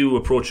how you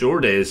approach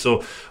your days.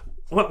 So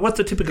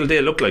what's a typical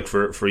day look like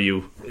for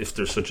you, if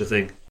there's such a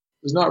thing?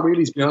 There's not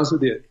really, to be honest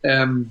with you.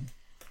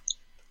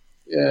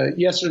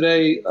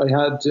 Yesterday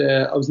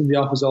I was in the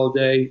office all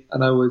day,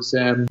 and I was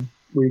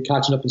we were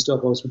catching up and stuff.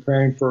 I was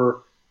preparing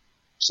for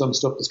some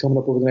stuff that's coming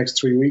up over the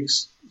next 3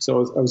 weeks. So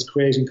I was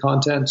creating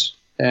content.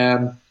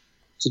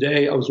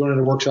 Today I was running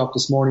a workshop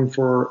this morning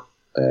for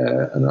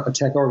a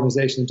tech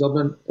organization in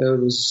Dublin.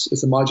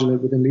 It's a module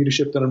within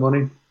leadership that I'm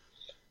running.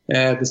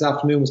 This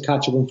afternoon was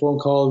catch up on phone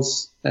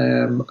calls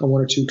and 1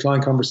 or 2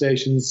 client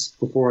conversations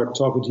before I'm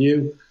talking to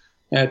you.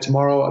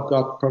 Tomorrow I've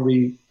got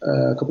probably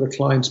a couple of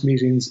client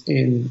meetings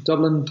in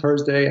Dublin.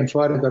 Thursday and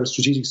Friday I've got a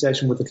strategic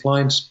session with a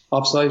client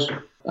offsite.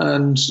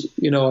 And,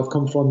 I've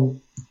come from,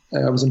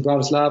 I was in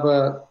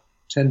Bratislava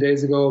 10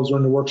 days ago. I was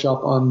running a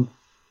workshop on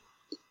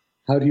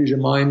how to use your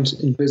mind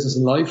in business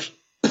and life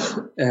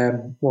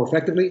more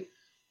effectively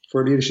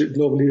for a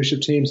global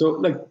leadership team.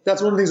 So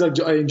that's one of the things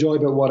I enjoy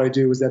about what I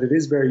do, is that it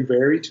is very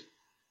varied.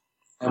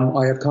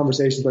 I have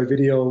conversations by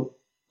video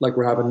like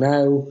we're having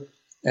now.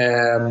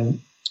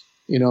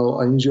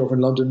 I'm usually over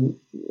in London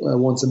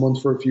once a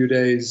month for a few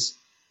days.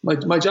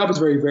 My job is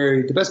very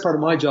varied. The best part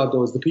of my job,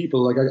 though, is the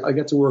people. I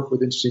get to work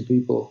with interesting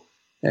people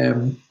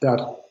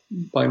that,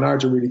 by and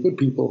large, are really good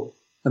people,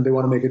 and they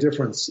want to make a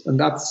difference. And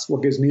that's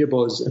what gives me a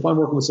buzz. If I'm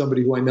working with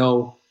somebody who I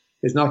know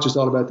is not just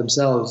all about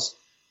themselves,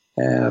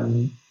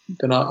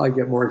 then I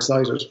get more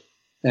excited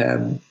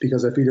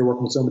because I feel you're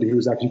working with somebody who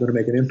is actually going to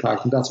make an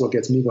impact, and that's what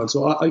gets me going.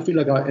 So I feel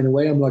like, in a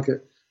way, I'm like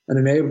an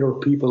enabler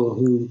of people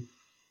who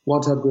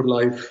want to have a good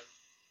life,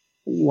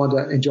 want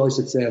to enjoy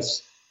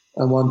success,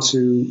 and want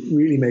to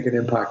really make an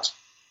impact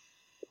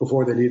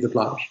before they leave the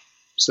planet.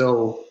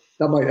 So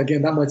that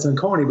might sound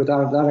corny, but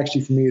that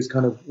actually for me is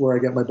kind of where I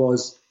get my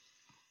buzz.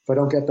 If I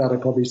don't get that, I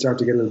probably start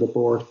to get a little bit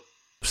bored.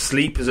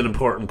 Sleep is an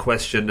important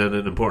question and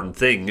an important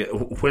thing.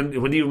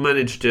 When you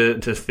manage to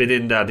fit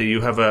in that, do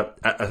you have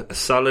a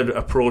solid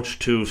approach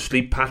to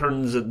sleep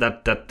patterns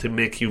that to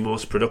make you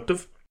most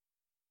productive?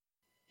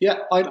 Yeah,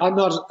 I'm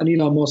not an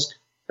Elon Musk.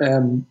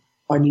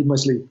 I need my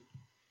sleep.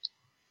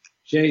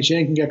 Shane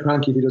can get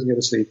cranky if he doesn't get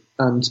a sleep.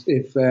 And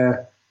if,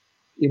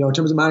 in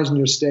terms of managing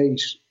your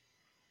state,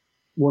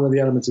 one of the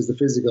elements is the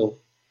physical.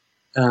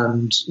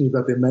 And you've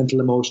got the mental,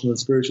 emotional, and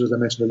spiritual, as I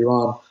mentioned earlier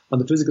on. On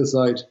the physical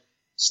side,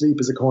 sleep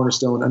is a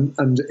cornerstone.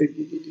 And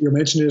you're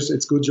mentioning it,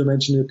 it's good you're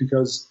mentioning it,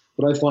 because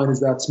what I find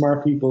is that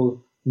smart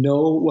people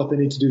know what they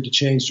need to do to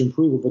change, to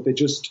improve it, but they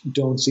just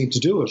don't seem to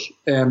do it.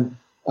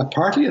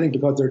 Partly, I think,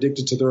 because they're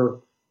addicted to their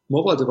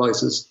mobile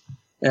devices.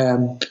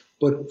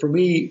 But for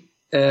me,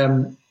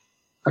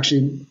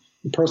 actually,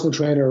 a personal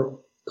trainer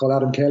called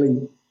Adam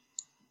Kelly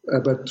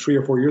about 3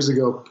 or 4 years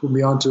ago put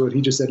me onto it.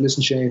 He just said,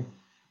 listen, Shane,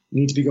 you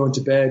need to be going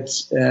to bed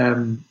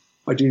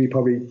ideally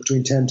probably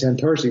between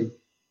 10:30, and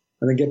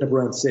then getting up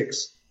around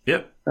 6.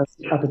 Yeah.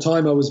 At the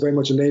time, I was very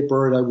much a late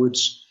bird. I would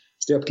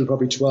stay up till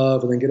probably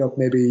 12 and then get up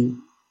maybe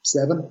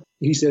 7.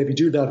 He said, if you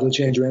do that, it'll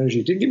change your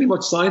energy. Didn't give me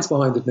much science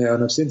behind it now,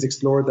 and I've since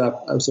explored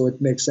that, so it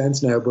makes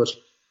sense now. But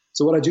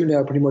so what I do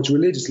now, pretty much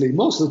religiously,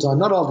 most of the time,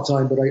 not all the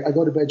time, but I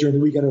go to bed during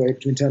the week anyway,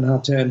 between 10 and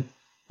half 10,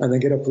 and then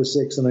get up for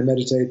 6, and I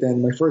meditate.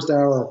 Then my first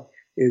hour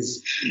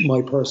is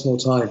my personal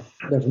time.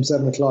 Then from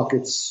 7 o'clock,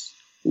 it's,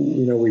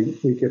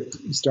 we get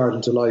started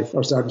into life,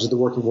 or started into the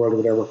working world or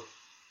whatever.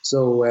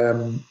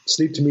 So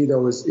sleep to me,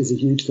 though, is a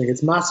huge thing.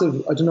 It's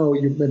massive. I don't know,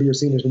 maybe you're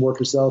seeing it in work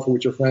yourself or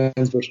with your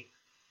friends, but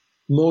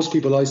most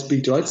people I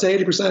speak to, I'd say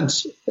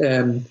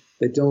 80%,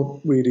 they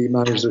don't really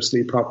manage their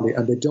sleep properly,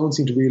 and they don't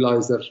seem to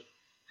realize that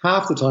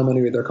half the time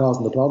anyway they're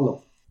causing the problem.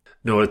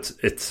 No, it's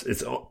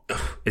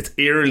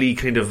eerily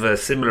kind of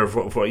similar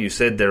to what you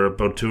said there.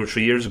 About 2 or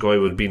 3 years ago, I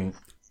would have been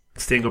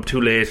staying up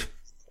too late,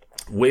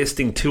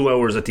 wasting 2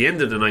 hours at the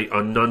end of the night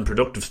on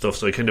non-productive stuff.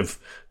 So I kind of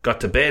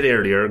got to bed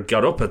earlier, I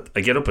get up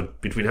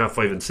at between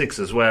 5:30 and 6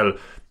 as well,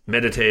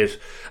 meditate,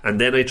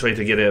 and then I try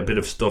to get a bit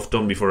of stuff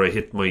done before I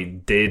hit my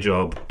day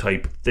job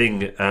type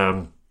thing.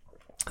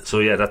 So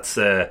yeah, that's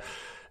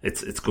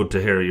it's good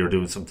to hear you're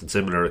doing something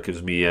similar. It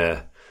gives me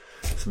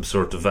some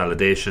sort of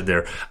validation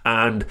there.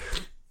 And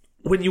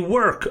when you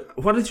work,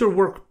 what is your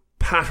work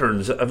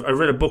patterns? I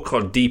read a book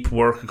called Deep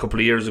Work a couple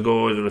of years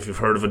ago. I don't know if you've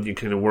heard of it. You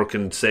kind of work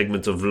in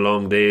segments of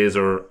long days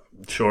or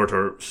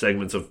shorter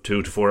segments of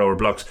 2 to 4 hour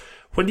blocks.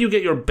 When do you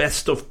get your best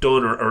stuff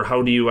done, or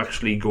how do you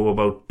actually go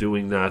about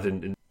doing that?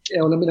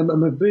 Yeah, well, I mean,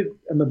 I'm a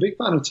big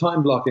fan of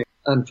time blocking,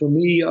 and for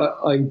me,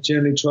 I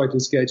generally try to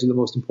schedule the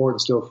most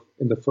important stuff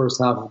in the first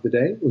half of the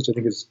day, which I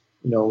think is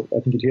I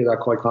think you'd hear that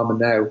quite common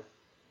now.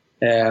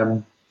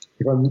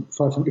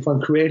 If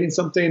I'm creating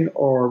something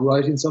or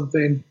writing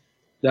something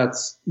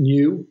that's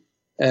new,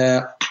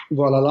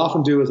 what I'll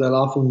often do is I'll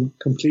often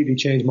completely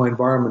change my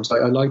environment.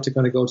 I like to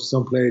kind of go to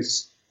some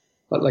place.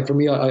 Like for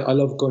me, I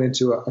love going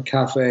into a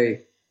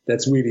cafe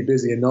that's really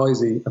busy and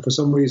noisy, and for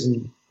some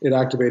reason it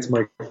activates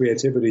my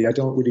creativity.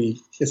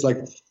 It's like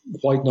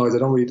white noise.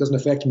 It doesn't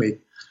affect me,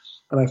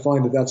 and I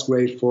find that that's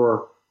great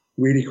for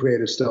really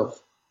creative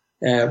stuff,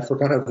 for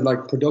kind of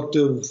like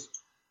productive,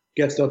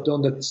 get stuff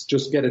done. That's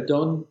just get it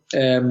done.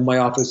 My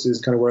office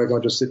is kind of where I go,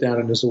 just sit down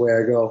and just away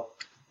I go.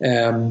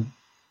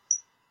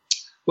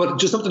 But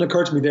just something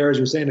occurred to me there as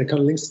you were saying, it kind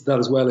of links to that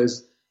as well.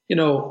 Is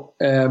if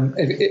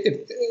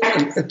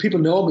people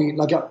know me,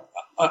 like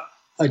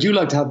I do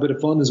like to have a bit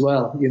of fun as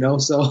well,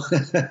 So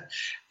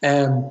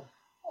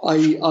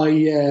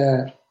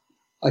I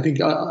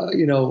think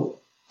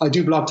I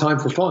do block time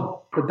for fun,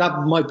 but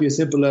that might be as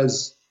simple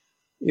as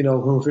when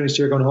we're finished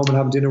here, going home and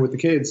having dinner with the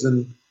kids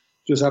and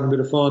just having a bit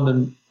of fun,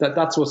 and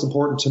that's what's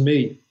important to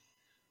me.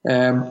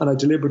 And I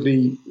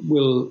deliberately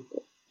will,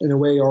 in a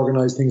way,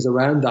 organize things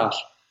around that.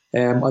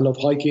 I love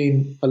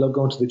hiking. I love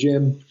going to the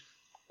gym.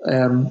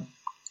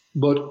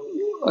 But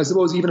I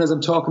suppose even as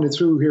I'm talking it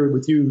through here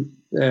with you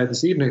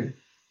this evening,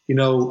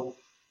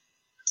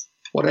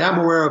 what I am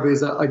aware of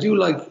is that I do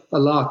like a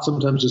lot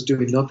sometimes just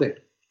doing nothing.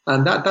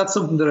 And that's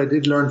something that I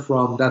did learn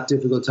from that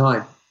difficult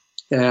time,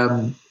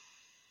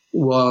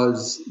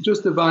 was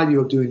just the value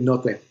of doing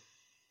nothing.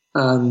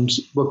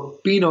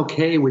 But being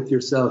okay with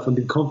yourself and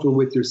being comfortable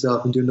with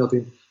yourself and doing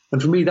nothing.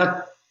 And for me,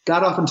 that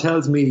often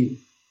tells me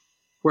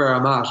where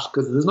I'm at,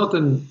 because there's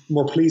nothing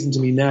more pleasing to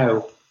me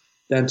now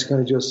than to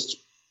kind of just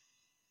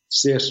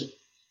sit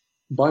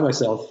by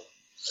myself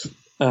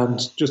and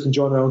just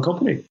enjoy my own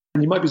company.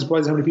 And you might be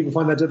surprised how many people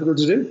find that difficult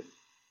to do.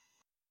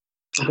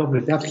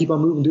 They have to keep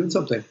on moving, doing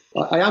something.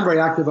 I am very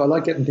active. I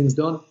like getting things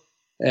done.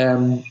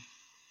 You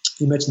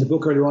mentioned the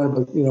book earlier on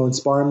about,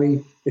 Inspire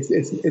Me.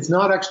 It's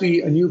not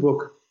actually a new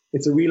book.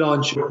 It's a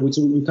relaunch.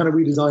 We kind of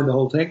redesigned the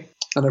whole thing.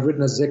 And I've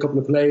written, as I say, a couple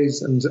of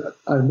plays, and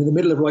I'm in the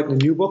middle of writing a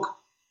new book.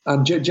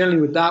 And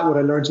generally with that, what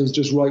I learned is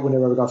just write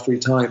whenever I got free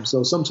time.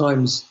 So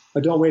sometimes I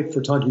don't wait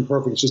for time to be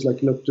perfect. It's just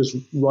like, look, just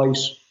write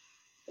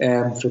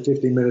for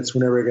 15 minutes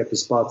whenever I get the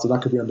spot. So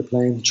that could be on the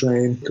plane, the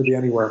train, it could be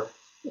anywhere.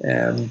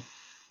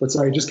 But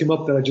sorry, it just came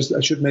up that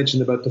I should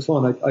mention about the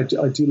fun. I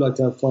do like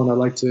to have fun. I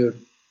like to,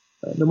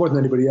 no more than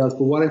anybody else.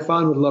 But what I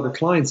found with a lot of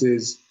clients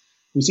is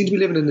we seem to be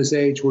living in this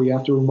age where you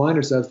have to remind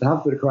ourselves to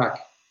have a bit of crack.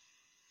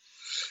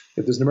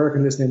 If there's an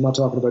American listening, I'm not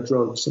talking about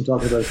drugs. I'm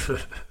talking about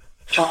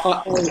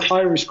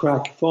Irish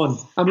crack, fun.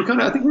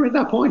 And I think we're at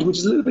that point, which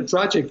is a little bit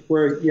tragic,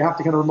 where you have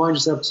to kind of remind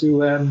yourself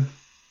to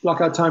block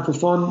out time for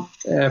fun,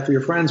 for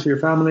your friends, for your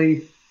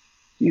family,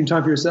 even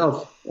time for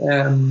yourself.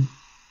 I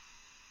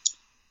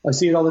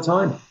see it all the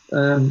time.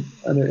 And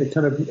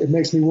it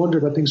makes me wonder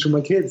about things for my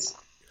kids.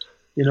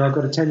 I've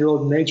got a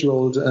 10-year-old and an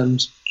 8-year-old,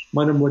 and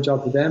my number one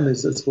job for them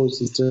is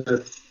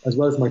to, as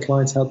well as my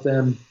clients, help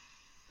them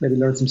maybe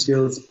learn some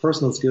skills,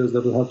 personal skills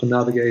that will help them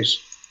navigate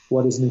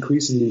what is an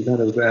increasingly kind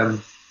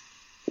of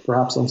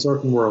perhaps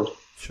uncertain world.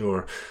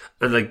 Sure.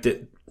 And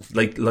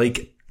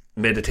like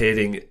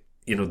meditating,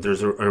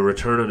 there's a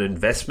return on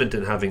investment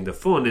in having the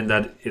fun, in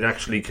that it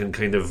actually can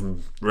kind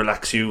of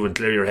relax you and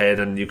clear your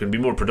head, and you can be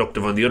more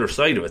productive on the other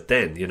side of it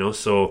then,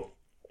 so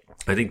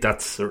I think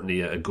that's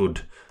certainly a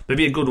good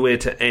way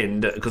to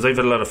end, because I've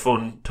had a lot of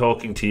fun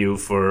talking to you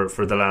for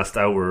the last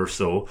hour or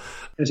so.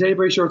 I'll tell you a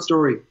very short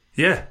story.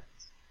 Yeah.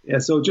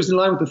 So just in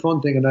line with the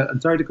fun thing, and I'm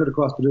sorry to cut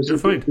across, but you're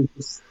fine.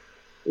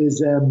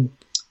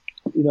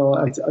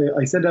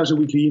 I send out a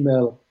weekly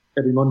email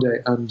every Monday,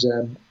 and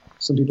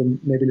some people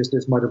maybe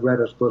listeners might have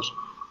read it, but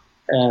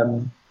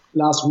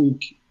last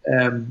week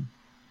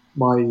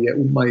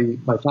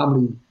my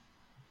family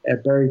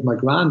buried my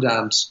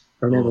grandaunt.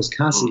 Her name was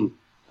Cassie,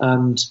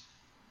 and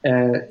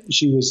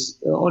she was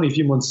only a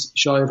few months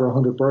shy of her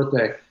 100th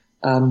birthday.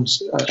 And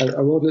I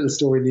wrote a little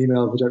story in the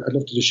email, which I'd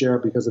love to just share,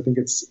 because I think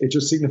it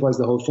just signifies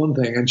the whole fun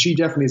thing. And she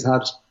definitely has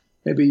had,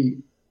 maybe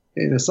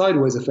in a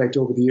sideways effect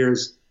over the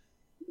years,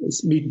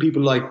 meeting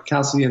people like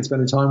Cassie and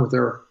spending time with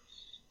her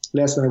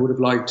less than I would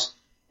have liked.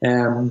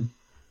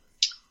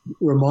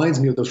 Reminds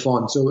me of the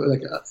fun. So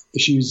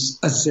she's,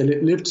 as I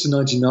say, lived to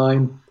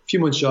 99, a few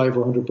months shy of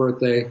her 100th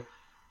birthday.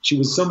 She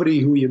was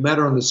somebody who you met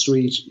her on the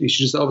street. She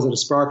just always had a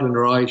sparkle in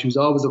her eye. She was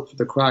always up for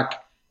the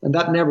crack, and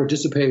that never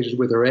dissipated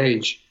with her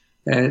age.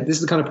 This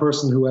is the kind of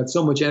person who had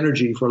so much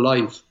energy for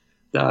life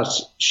that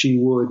she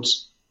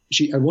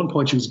at one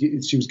point she was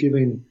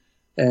giving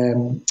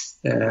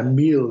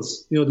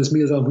meals, this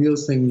Meals on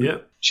Wheels thing. Yeah.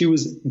 She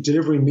was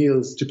delivering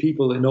meals to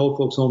people in old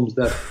folks' homes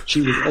that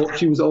she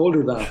was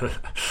older than.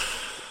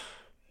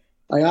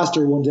 I asked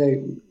her one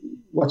day,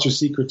 what's your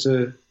secret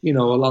to, a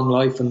long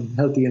life and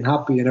healthy and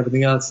happy and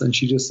everything else? And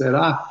she just said,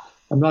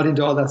 I'm not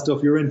into all that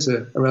stuff you're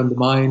into around the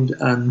mind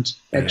and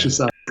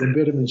exercise and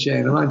vitamin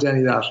Shane. I'm not into any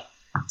of that.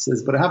 She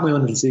says, but I have my own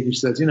little secret.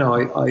 She says,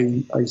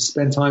 I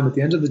spend time at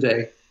the end of the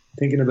day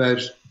thinking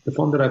about the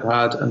fun that I've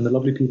had and the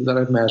lovely people that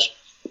I've met,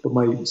 But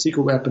my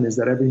secret weapon is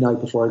that every night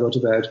before I go to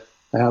bed,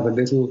 I have a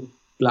little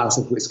glass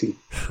of whiskey.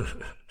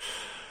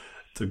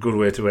 It's a good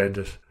way to end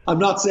it. I'm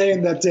not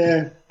saying that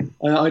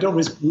I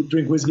don't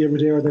drink whiskey every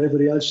day or that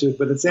everybody else should,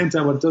 but at the same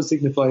time, what it does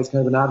signify is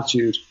kind of an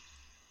attitude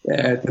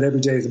that every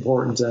day is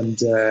important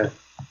and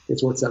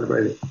it's worth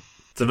celebrating.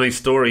 It's a nice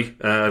story.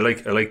 I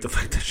like the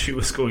fact that she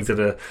was going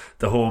to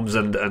the homes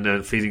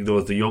and feeding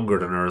those the younger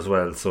than her as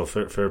well. So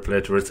fair play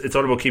to her. It's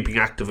all about keeping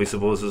active, I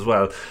suppose, as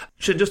well.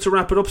 Just to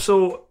wrap it up,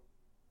 so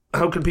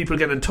how can people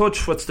get in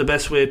touch? What's the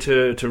best way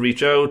to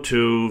reach out,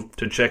 to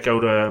check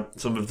out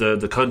some of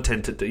the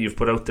content that you've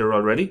put out there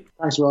already?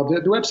 Thanks, Rob.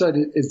 The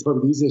website is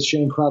probably the easiest,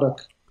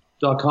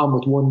 ShaneCradock.com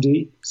with one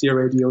D,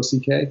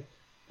 Cradock.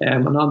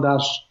 And on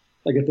that,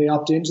 like if they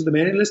opt into the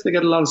mailing list, they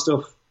get a lot of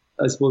stuff,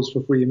 I suppose,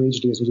 for free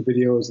immediately, as well as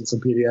videos and some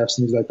PDFs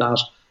and things like that.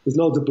 There's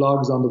loads of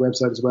blogs on the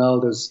website as well.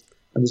 There's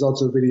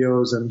also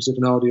videos and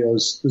different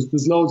audios.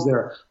 There's loads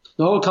there.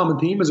 The whole common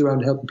theme is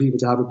around helping people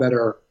to have a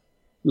better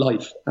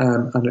life,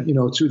 and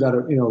through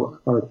that,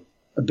 or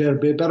a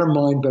better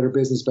mind, better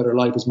business, better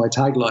life is my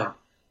tagline,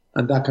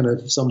 and that kind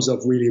of sums up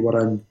really what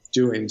I'm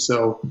doing.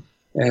 So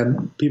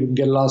people can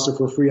get a lot of stuff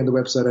for free on the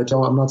website.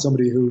 I'm not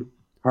somebody who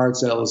hard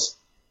sells.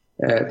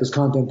 There's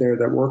content there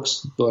that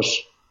works, but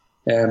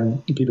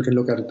people can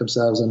look at it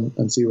themselves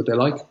and see what they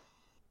like.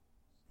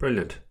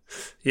 Brilliant.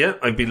 Yeah,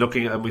 I've been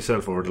looking at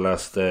myself over the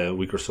last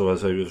week or so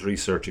as I was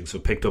researching, so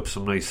picked up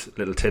some nice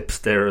little tips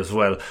there as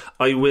well.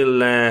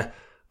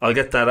 I'll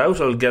get that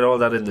out. I'll get all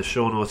that in the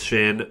show notes,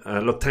 Shane.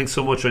 Look, thanks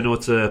so much. I know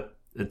it's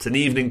an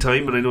evening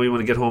time, and I know you want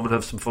to get home and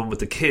have some fun with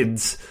the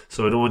kids,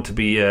 so I don't want to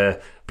be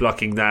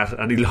blocking that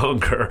any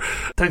longer.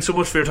 Thanks so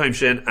much for your time,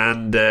 Shane,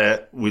 and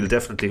we'll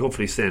definitely,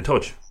 hopefully, stay in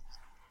touch.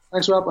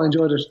 Thanks, Rob. I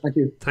enjoyed it. Thank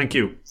you. Thank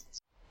you.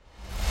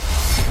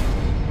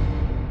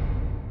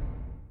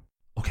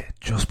 Okay,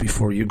 just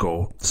before you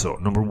go, so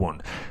number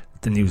one,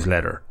 the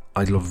newsletter.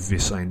 I'd love if you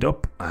signed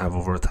up. I have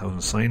over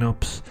 1,000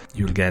 sign-ups.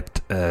 You'll get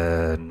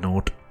a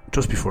note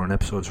just before an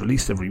episode's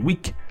released every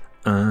week,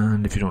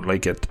 and if you don't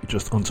like it,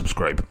 just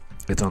unsubscribe.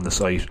 It's on the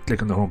site.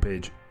 Click on the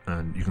homepage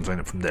and you can sign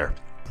up from there.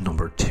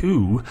 Number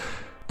two,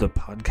 the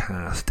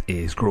podcast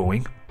is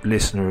growing.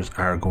 Listeners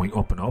are going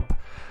up and up,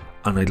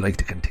 and I'd like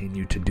to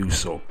continue to do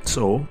so.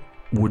 So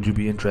would you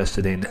be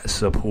interested in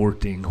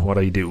supporting what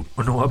I do?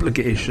 No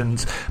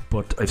obligations,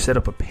 but I've set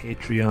up a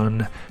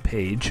Patreon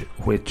page,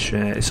 which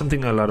is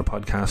something a lot of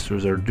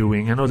podcasters are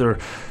doing, and other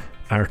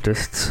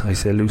artists, I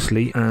say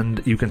loosely,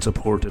 and you can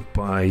support it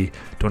by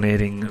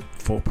donating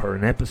per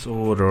an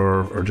episode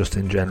or just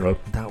in general.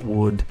 That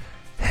would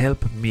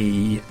help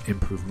me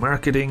improve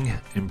marketing,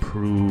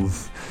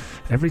 improve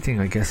everything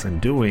I guess I'm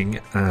doing,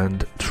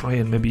 and try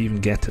and maybe even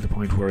get to the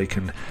point where I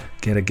can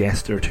get a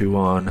guest or two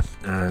on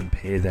and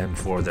pay them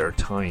for their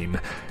time.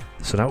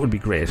 So that would be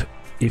great.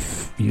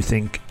 If you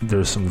think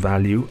there's some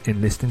value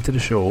in listening to the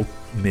show,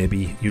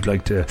 maybe you'd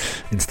like to,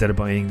 instead of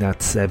buying that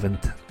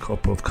 7th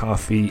cup of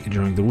coffee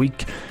during the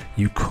week,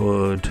 you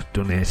could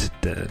donate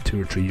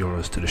 €2 or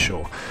 €3 to the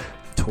show.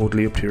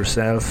 Totally up to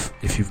yourself.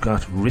 If you've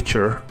got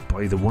richer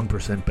by the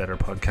 1% Better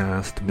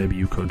podcast, maybe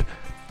you could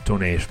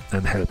donate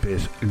and help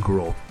it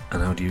grow.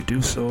 And how do you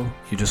do so?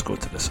 You just go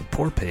to the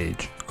support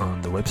page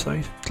on the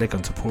website, click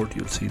on support,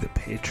 you'll see the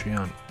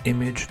Patreon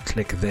image,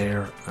 click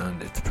there,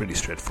 and it's pretty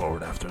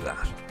straightforward after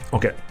that.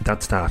 Okay,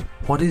 that's that.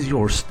 What is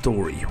your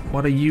story?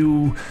 What are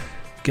you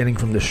getting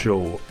from the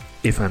show,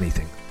 if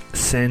anything?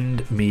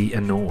 Send me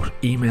a note,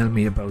 email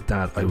me about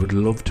that. I would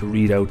love to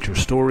read out your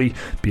story,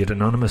 be it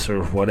anonymous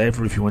or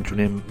whatever, if you want your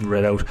name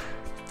read out,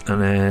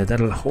 and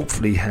that'll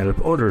hopefully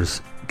help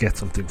others get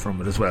something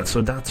from it as well.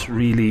 So that's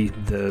really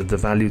the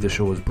value the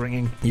show is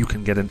bringing. You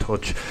can get in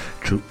touch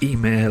through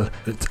email.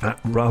 It's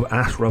at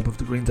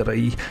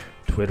robofthegreen.ie,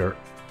 Twitter,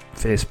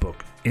 Facebook,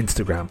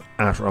 Instagram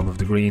at Rob of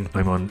the Green.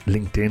 I'm on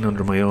LinkedIn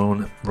under my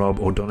own Rob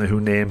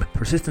O'Donoghue name.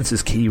 Persistence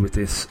is key with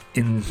this.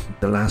 In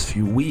the last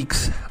few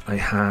weeks I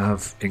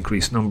have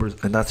increased numbers,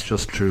 and that's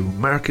just through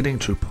marketing,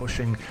 through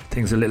pushing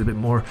things a little bit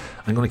more.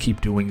 I'm going to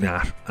keep doing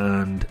that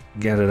and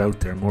get it out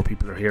there. More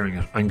people are hearing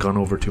it. I'm gone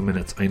over 2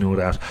 minutes, I know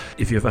that.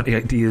 If you have any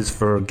ideas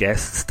for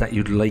guests that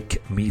you'd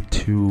like me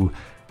to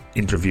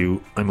interview,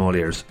 I'm all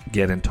ears.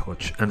 Get in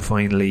touch. And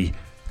finally,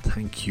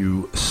 thank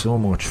you so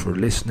much for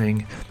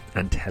listening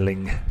and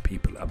telling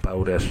people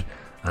about it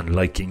and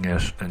liking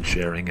it and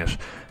sharing it.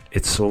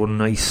 It's so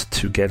nice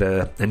to get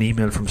an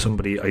email from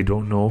somebody I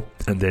don't know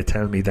and they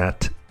tell me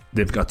that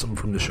they've got something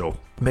from the show.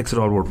 It makes it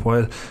all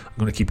worthwhile. I'm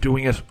going to keep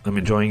doing it. I'm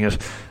enjoying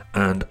it,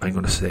 and I'm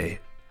going to say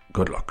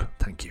good luck.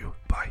 Thank you.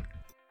 Bye.